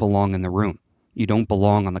 you don't belong in the room. You don't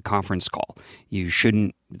belong on the conference call. You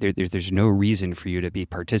shouldn't. There's no reason for you to be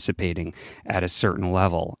participating at a certain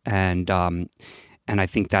level, and I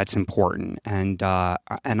think that's important. And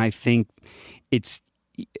I think it's.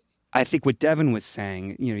 I think what Devin was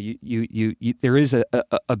saying, you there is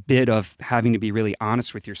a bit of having to be really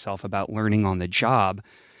honest with yourself about learning on the job.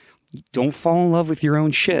 Don't fall in love with your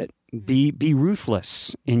own shit. Be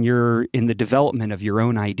ruthless in the development of your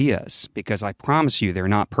own ideas, because I promise you they're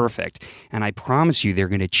not perfect, and I promise you they're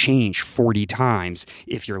going to change 40 times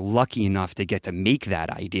if you're lucky enough to get to make that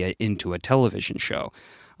idea into a television show.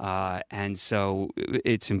 And so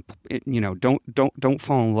don't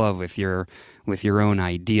fall in love with your own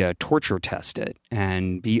idea. Torture test it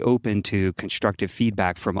and be open to constructive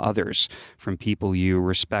feedback from others, from people you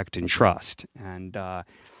respect and trust. And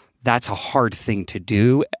that's a hard thing to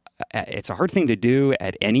do. It's a hard thing to do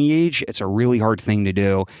at any age. It's a really hard thing to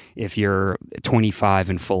do if you're 25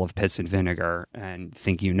 and full of piss and vinegar and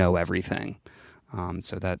think you know everything.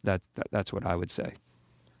 So that's what I would say.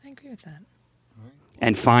 I agree with that.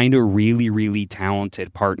 And find a really, really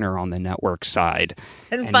talented partner on the network side.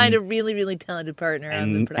 And find a really, really talented partner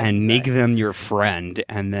on the production and make side. them your friend,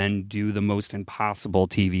 and then do the most impossible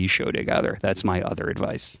TV show together. That's my other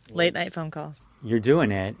advice. Late night phone calls. You're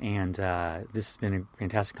doing it, and this has been a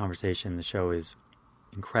fantastic conversation. The show is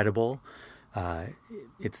incredible.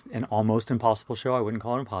 It's an almost impossible show. I wouldn't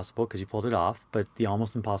call it impossible because you pulled it off, but the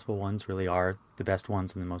almost impossible ones really are the best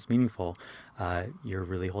ones and the most meaningful. You're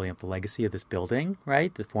really holding up the legacy of this building,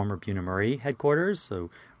 right? The former Bunim/Murray headquarters,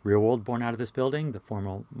 so Real World born out of this building, the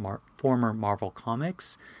former Marvel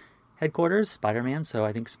Comics headquarters, Spider-Man. So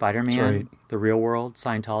I think Spider-Man, right. The Real World,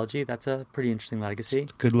 Scientology, that's a pretty interesting legacy.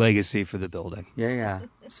 Good legacy for the building. Yeah.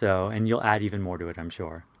 So, and you'll add even more to it, I'm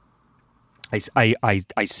sure. I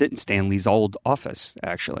sit in Stan Lee's old office,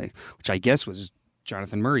 actually, which I guess was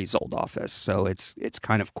Jonathan Murray's old office. So it's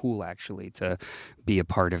kind of cool, actually, to be a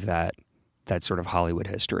part of that sort of Hollywood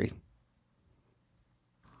history.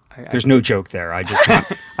 There's no joke there. I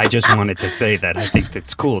just wanted to say that I think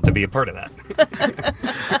it's cool to be a part of that.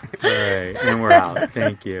 All right, and we're out.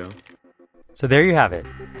 Thank you. So there you have it,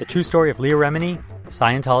 the true story of Leah Remini,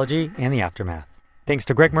 Scientology, and the aftermath. Thanks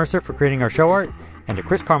to Greg Mercer for creating our show art, and to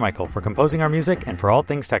Chris Carmichael for composing our music and for all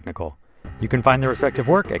things technical. You can find their respective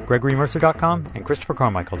work at gregorymercer.com and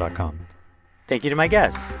christophercarmichael.com. Thank you to my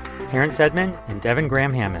guests, Aaron Sedman and Devin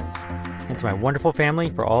Graham Hammonds, and to my wonderful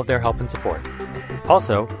family for all of their help and support.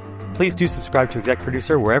 Also, please do subscribe to Exec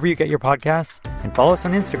Producer wherever you get your podcasts and follow us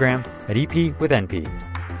on Instagram at EP with NP.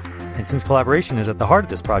 And since collaboration is at the heart of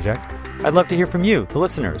this project, I'd love to hear from you, the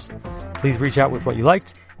listeners. Please reach out with what you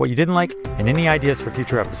liked, what you didn't like, and any ideas for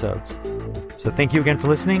future episodes. So thank you again for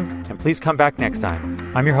listening, and please come back next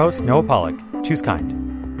time. I'm your host, Noah Pollack. Choose kind.